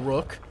 swallow,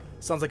 rook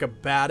sounds like a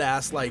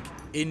badass, like,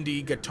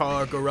 indie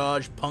guitar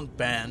garage punk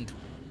band.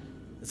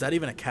 Is that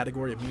even a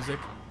category of music?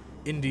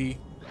 Indie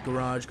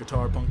garage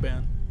guitar punk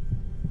band?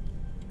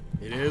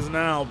 It is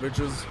now,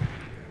 bitches.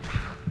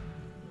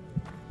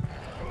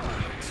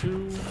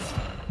 2.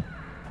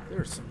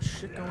 There's some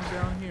shit going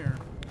down here.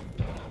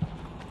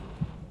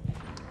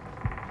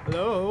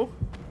 Hello?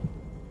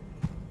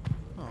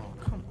 Oh,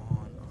 come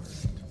on.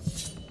 Alright.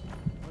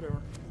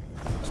 Whatever.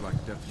 Looks like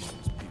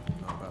Deathmold's people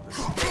know about this.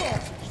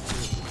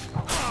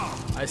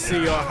 I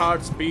see your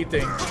hearts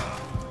beating.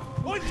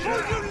 Pull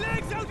your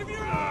legs out of your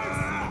eyes!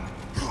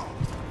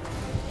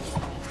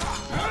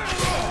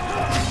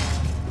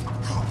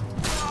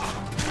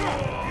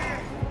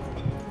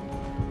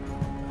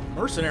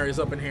 Mercenaries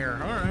up in here.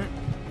 Alright.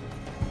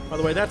 By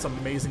the way, that's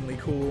amazingly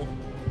cool.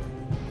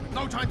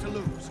 No time to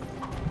lose.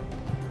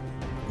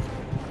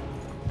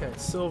 Okay,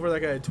 silver,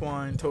 that guy had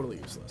twine, totally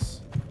useless.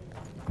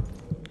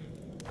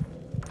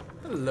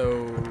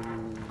 Hello,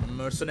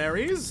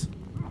 mercenaries.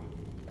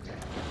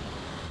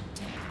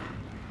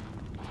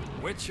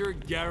 Witcher,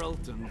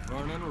 Geralt, and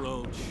Vernon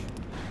Roche.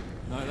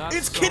 Now that's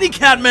It's Kitty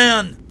Cat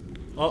Man!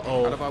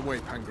 Uh-oh. Out of our way,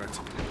 Pangret.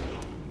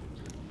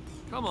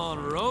 Come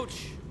on,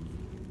 Roche.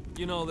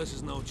 You know this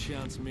is no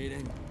chance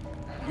meeting.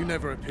 You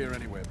never appear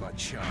anywhere by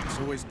chance,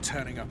 always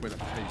turning up where the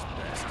pay's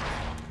best.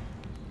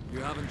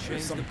 You haven't There's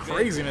changed some a bit.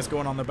 craziness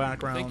going on in the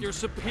background. Think you're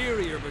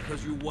superior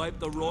because you wiped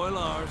the royal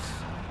arse.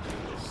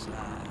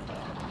 Sad.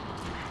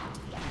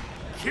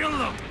 Kill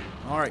them!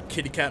 Alright,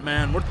 Kitty Cat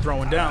Man, we're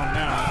throwing down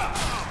now.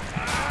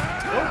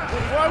 Oh,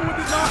 why would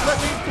he not let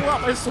me pull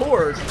out my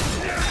sword?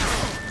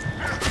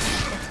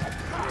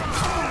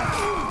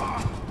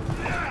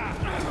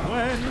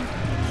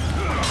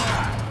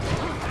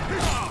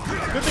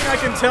 Good thing I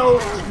can tell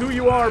who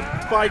you are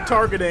by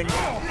targeting,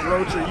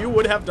 Roche, or you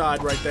would have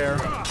died right there.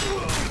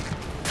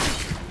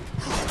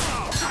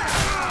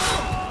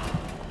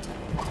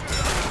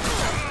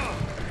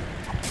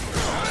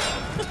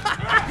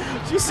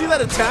 Did you see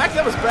that attack?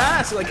 That was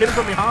badass. Like, hit him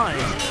from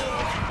behind.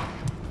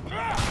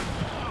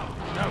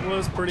 That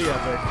was pretty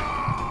epic.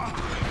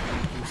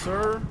 Thank you,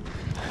 sir.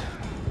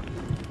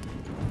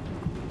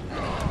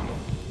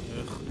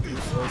 Ugh,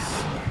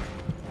 useless.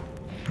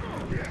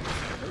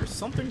 There's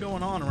something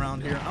going on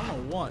around here. I don't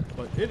know what,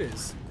 but it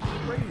is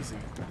crazy.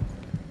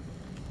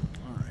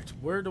 Alright,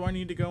 where do I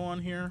need to go on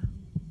here?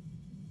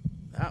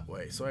 That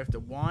way. So I have to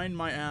wind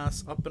my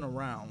ass up and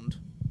around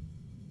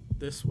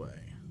this way.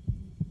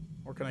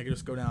 Or can I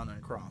just go down and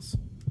across?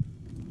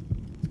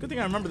 It's a good thing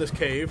I remember this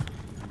cave.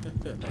 Am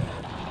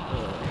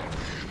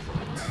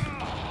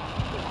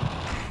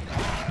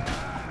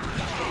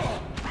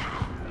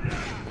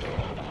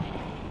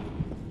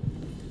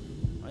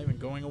I even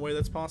going away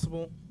that's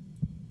possible?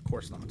 Of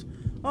course not.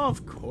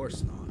 Of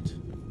course not.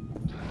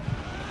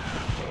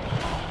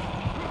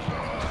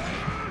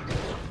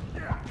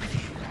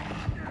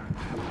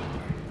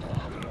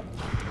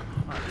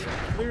 Alright, so I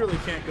clearly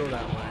can't go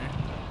that way.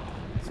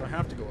 So I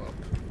have to go up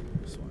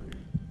this way.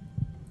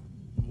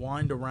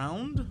 Wind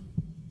around?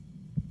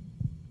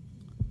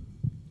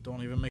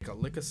 Don't even make a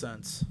lick of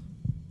sense.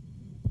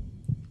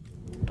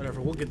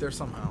 Whatever, we'll get there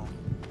somehow.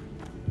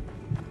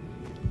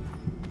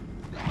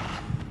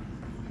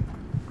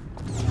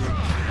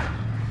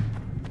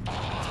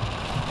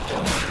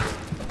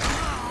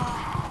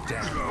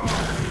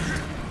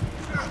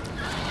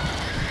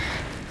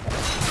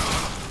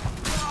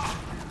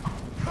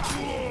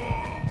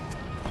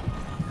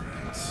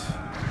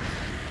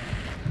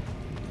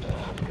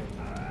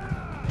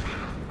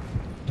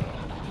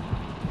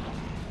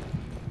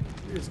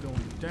 is going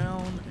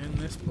down in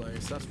this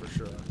place, that's for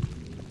sure.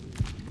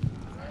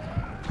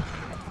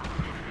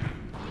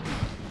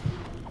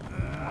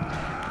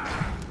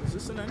 Is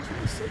this an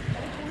entrance at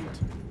one point?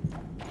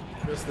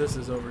 I guess this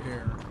is over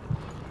here.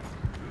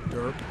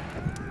 Derp.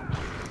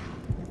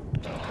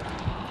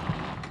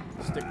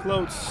 Stick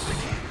close.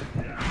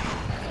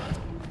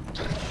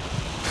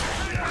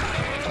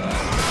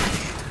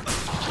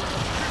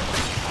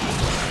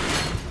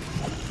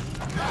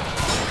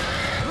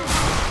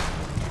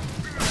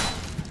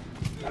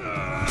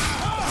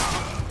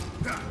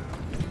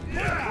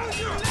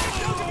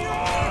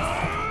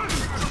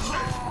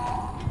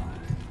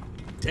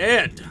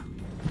 Dead.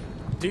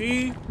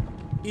 D-E-D.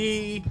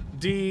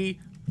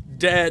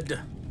 Dead.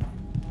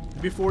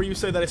 Before you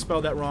say that I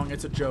spelled that wrong,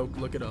 it's a joke.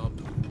 Look it up.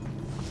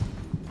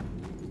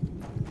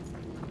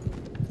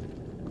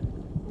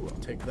 Ooh,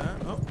 I'll take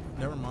that. Oh,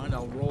 never mind.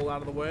 I'll roll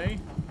out of the way.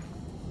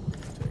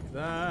 Take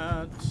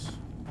that.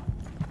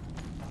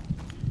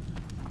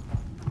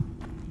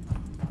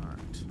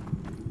 Alright.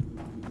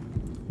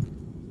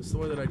 Is this the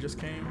way that I just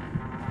came?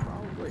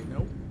 Probably.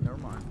 Nope. Never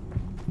mind.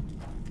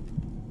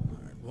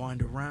 Alright,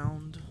 wind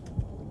around.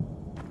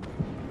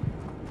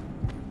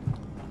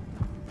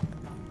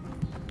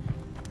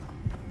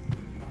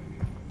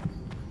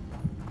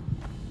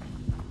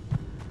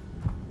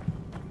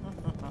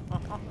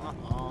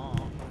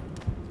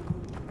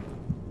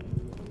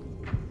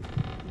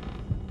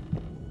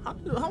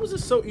 How was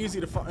this so easy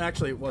to find?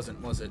 Actually, it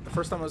wasn't, was it? The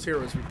first time I was here,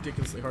 it was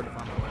ridiculously hard to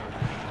find my way.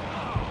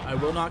 I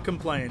will not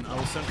complain. I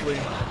will simply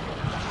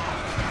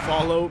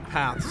follow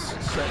paths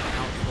set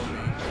out for me.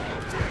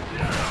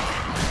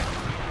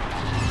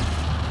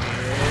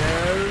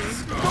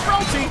 There's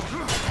Gibraltar!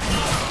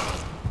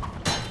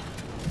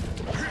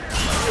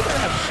 You gotta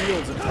have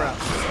shields and crap.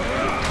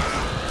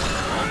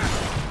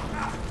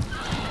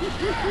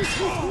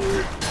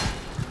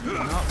 Do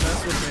not mess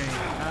with me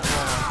at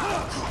all.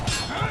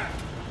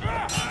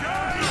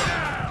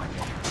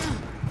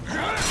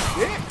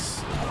 Dicks!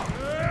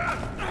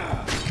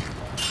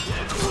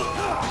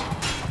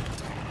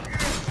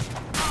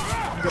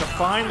 I'm gonna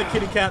find the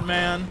kitty cat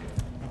man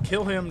and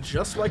kill him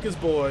just like his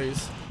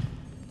boys.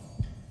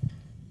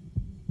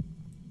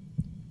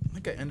 I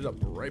think I ended up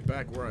right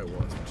back where I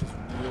was, which is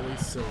really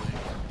silly.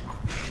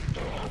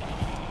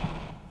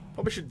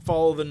 Probably should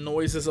follow the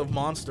noises of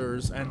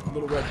monsters and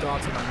little red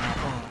dots in my mouth,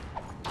 huh?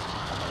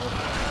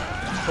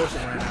 I'm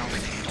pushing right now.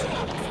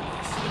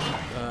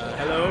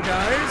 Hello,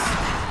 guys?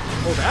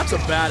 Oh, that's a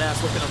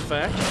badass looking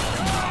effect.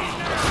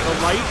 The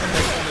light and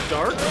the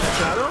dark and the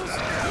shadows.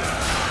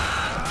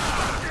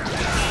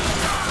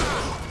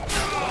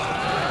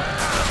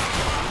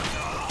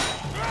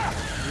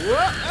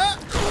 What?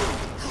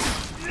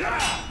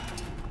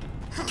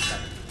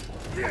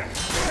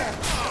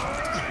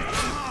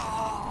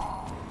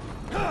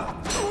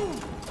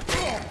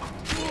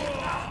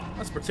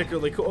 That's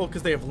particularly cool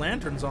because they have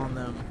lanterns on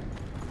them.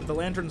 But the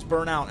lanterns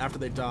burn out after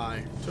they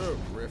die.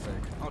 Terrific.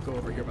 I'll go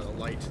over here by the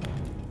light.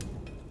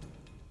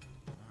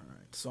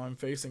 Alright, so I'm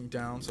facing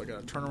down, so I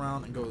gotta turn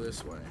around and go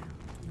this way.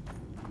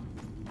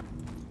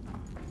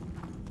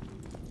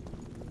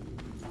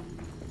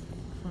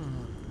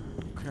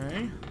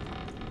 Okay.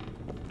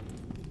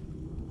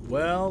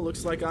 Well,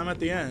 looks like I'm at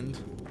the end.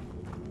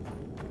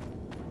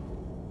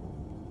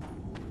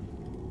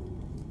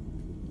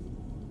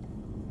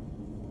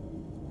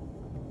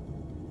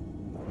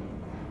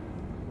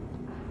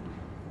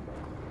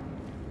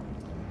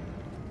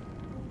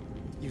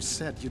 You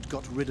said you'd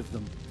got rid of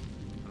them.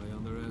 I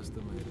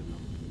underestimated them.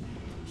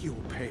 You'll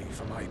pay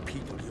for my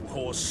people, you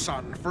whore's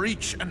son, for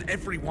each and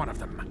every one of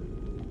them.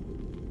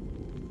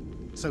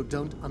 So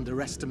don't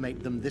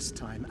underestimate them this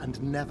time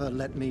and never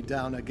let me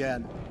down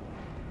again.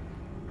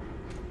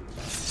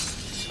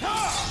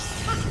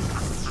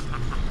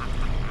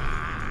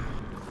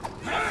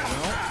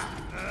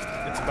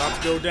 Well, it's about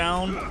to go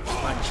down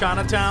like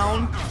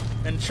Chinatown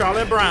and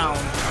Charlie Brown.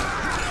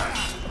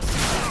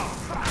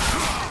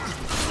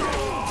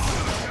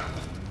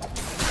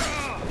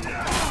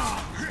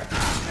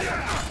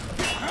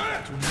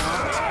 Do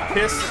not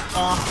piss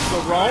off the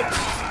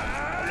Roche.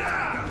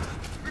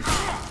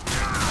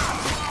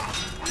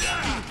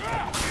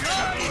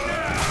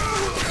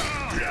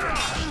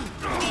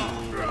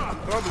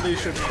 Probably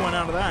should point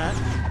out of that.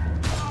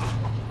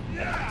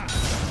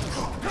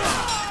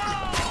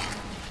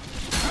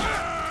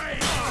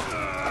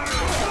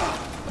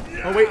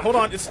 Oh wait, hold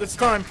on, it's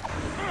time.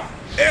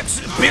 It's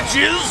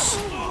bitches!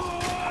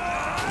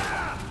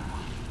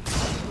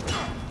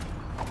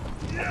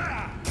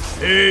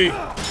 Hey,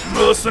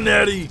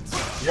 mercenary!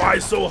 Why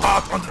so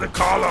hot under the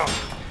collar?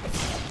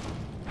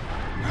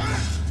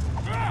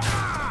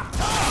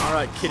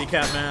 Alright, kitty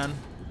cat man.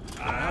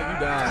 Now you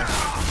die.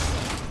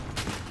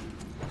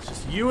 It's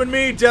just you and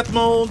me, Death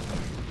Mold.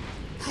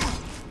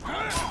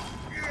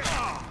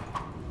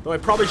 Though I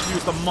probably should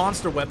use the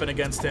monster weapon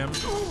against him.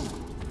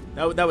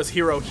 That was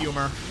hero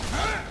humor.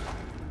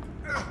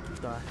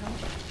 What the hell?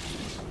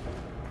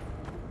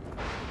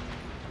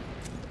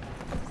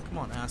 Come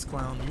on, ass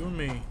clown, you and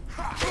me.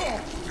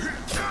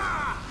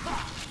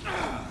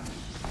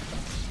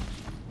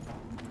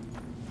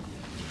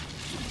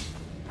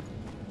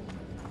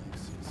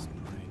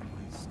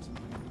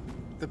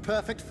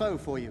 perfect foe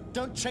for you.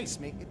 Don't chase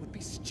me, it would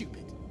be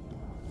stupid.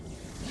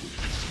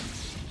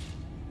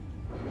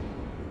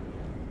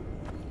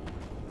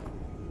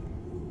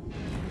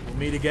 We'll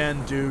meet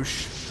again,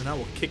 douche, and I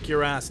will kick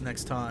your ass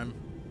next time.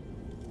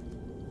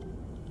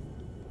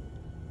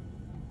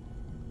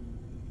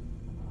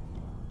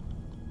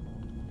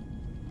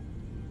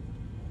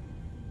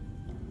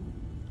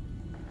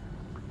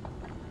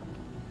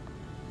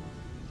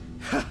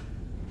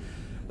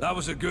 That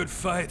was a good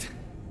fight.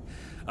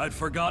 I'd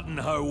forgotten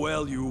how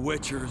well you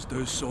Witchers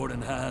do sword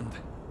in hand.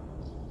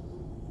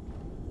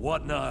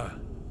 What now?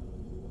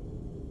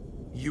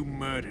 You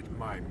murdered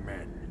my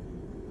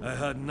men. I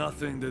had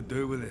nothing to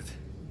do with it.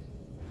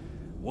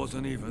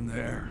 Wasn't even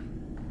there.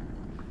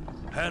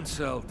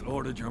 Henselt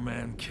ordered your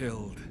men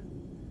killed.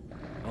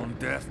 On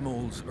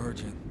Deathmold's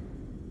urging.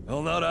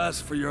 I'll not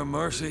ask for your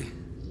mercy.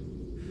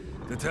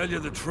 To tell you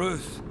the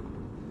truth,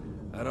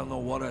 I don't know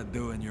what I'd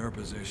do in your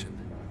position.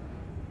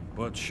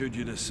 But should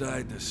you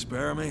decide to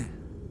spare me,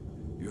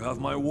 you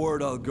have my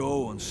word I'll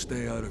go and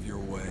stay out of your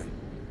way.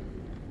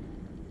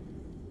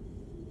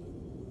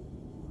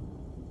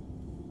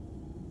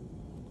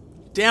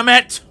 Damn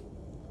it!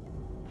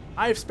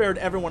 I've spared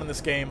everyone in this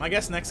game. I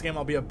guess next game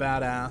I'll be a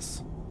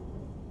badass.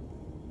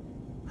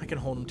 I can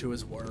hold him to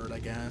his word, I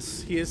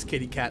guess. He is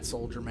kitty cat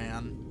soldier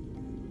man.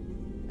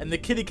 And the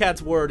kitty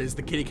cat's word is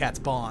the kitty cat's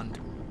bond.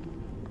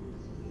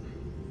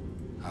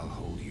 I'll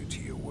hold you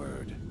to your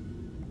word.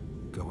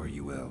 Go where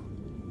you will.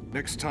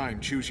 Next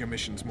time, choose your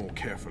missions more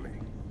carefully.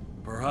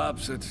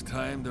 Perhaps it's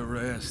time to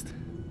rest.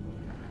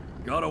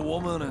 Got a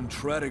woman in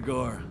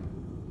Tredigor,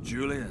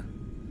 Julia.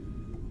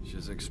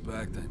 She's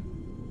expecting.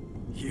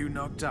 You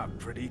knocked up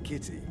pretty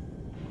kitty.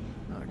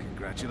 Oh,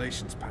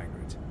 congratulations,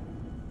 Pangret.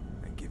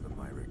 And give him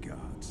my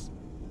regards.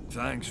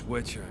 Thanks,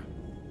 Witcher.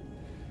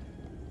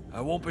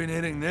 I won't be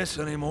needing this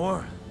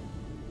anymore.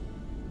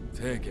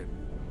 Take it.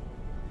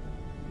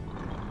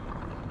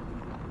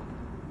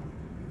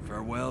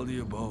 Farewell to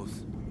you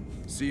both.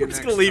 See you I'm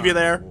just next gonna leave you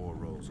time there. War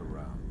rolls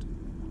around.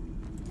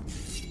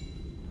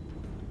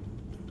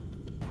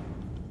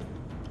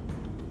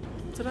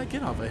 What did I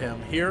get off of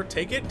him? Here,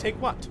 take it? Take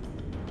what?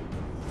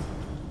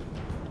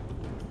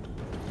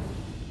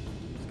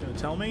 He's gonna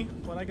tell me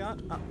what I got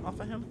off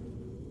of him?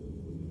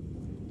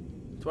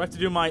 Do I have to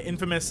do my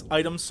infamous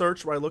item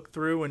search where I look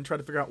through and try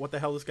to figure out what the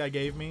hell this guy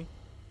gave me?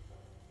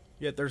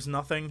 Yet there's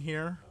nothing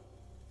here.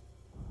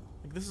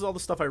 Like, this is all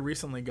the stuff I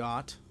recently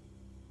got.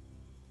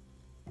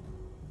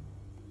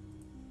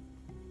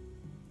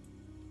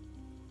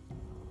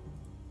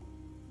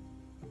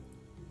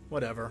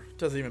 Whatever.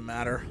 Doesn't even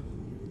matter.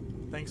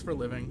 Thanks for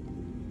living.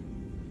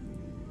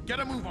 Get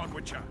a move on,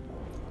 Witcher.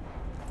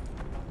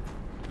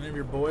 Any of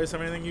your boys have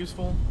anything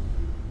useful?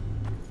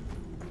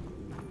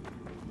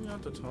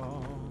 Not at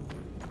all.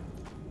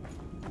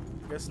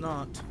 Guess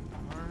not.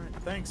 Alright,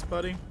 thanks,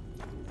 buddy.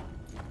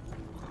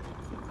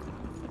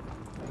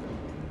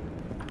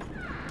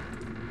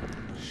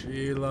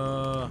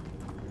 Sheila.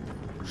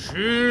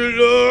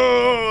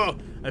 Sheila!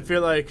 I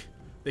feel like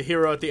the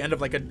hero at the end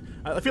of like a...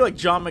 I feel like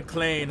John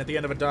McClane at the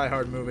end of a Die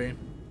Hard movie.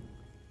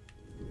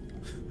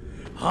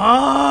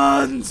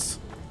 Hans!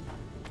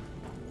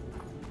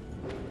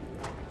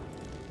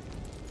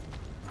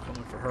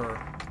 Coming for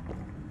her.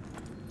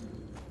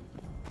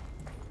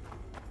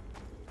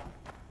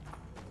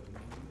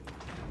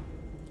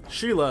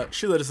 Sheila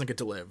doesn't get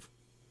to live.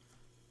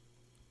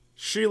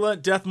 Sheila,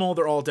 Deathmold,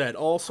 they're all dead.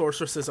 All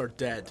sorceresses are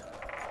dead.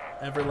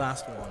 Every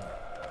last one.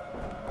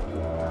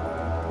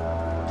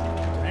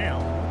 Damn,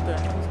 what the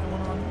hell is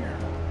going on here?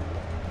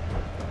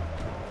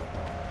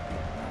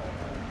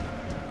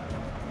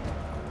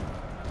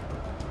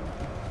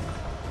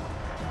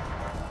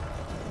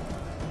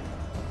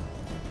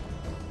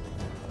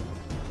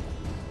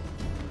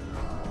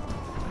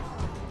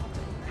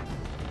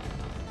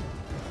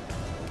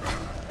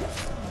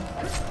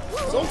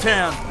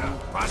 Zoltan!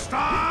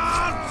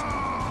 Bastards!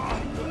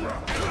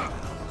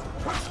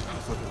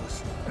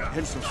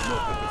 Hensel's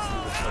knocked it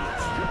through the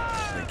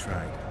tunnels. They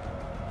tried.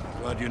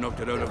 Glad you knocked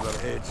it out of their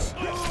heads.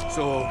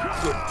 So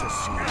good to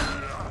see you.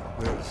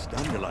 Where's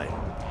Dandelion?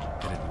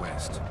 Headed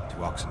west, to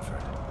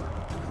Oxenford.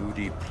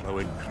 Moody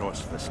plowing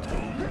cross this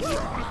time.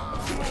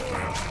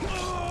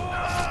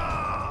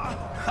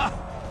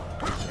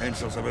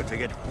 Hensel's about to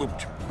get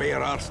whooped,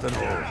 bare-arsed and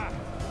all.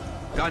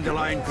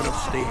 Dandelion could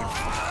have stayed.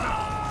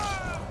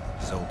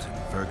 Zoltan,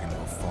 Vergen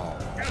will fall.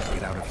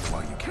 Get out of here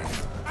while you can.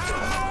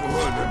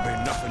 Oh, there'll be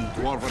nothing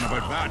dwarven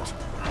about that.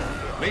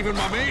 Leaving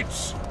my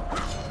mates.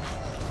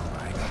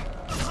 Right.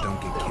 Just don't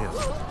get killed.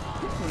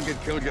 Don't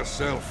get killed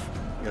yourself,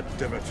 you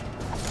divot.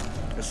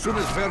 As soon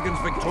as Vergen's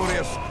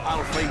victorious,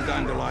 I'll find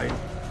Dandelion.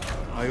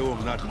 I owe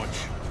him that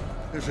much.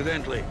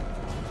 Incidentally,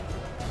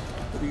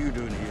 what are you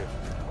doing here?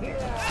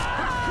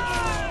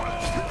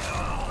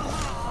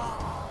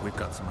 We've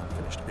got some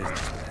unfinished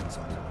business with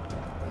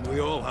Henselt. We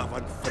all have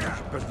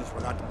unfinished business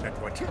with that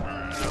nitwit.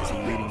 Is he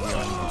leading the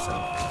army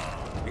himself?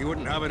 He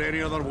wouldn't have it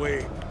any other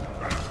way.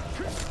 We're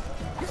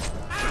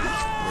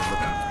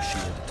looking for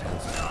Sheila de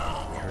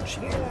Tensa. We heard heard she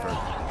was over.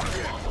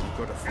 We've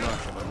got a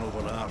flash of a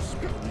noble arse,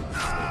 but only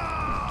mistake.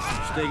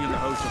 Staying in the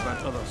house of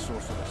that other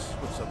sorceress.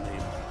 What's her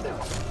name?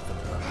 That's it.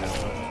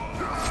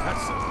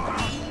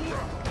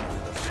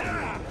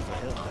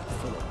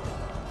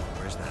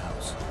 Where's the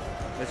house?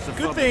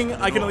 Good thing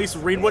I can at least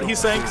read what he's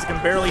saying, because I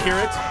can barely hear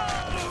it.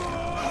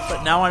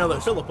 But now I know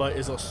that Philippa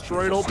is a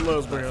straight old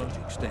lesbian.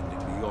 Extending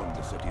beyond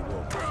the city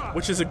walls.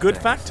 Which is a good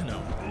fact to know.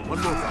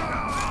 One more thing.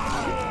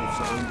 We've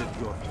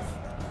surrounded York.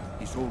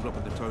 He's holed up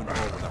in the town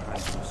hall with a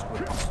handsome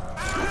squibs.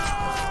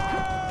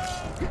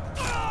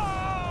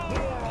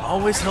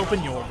 Always helping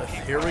Yorvith.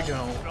 Here we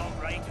go.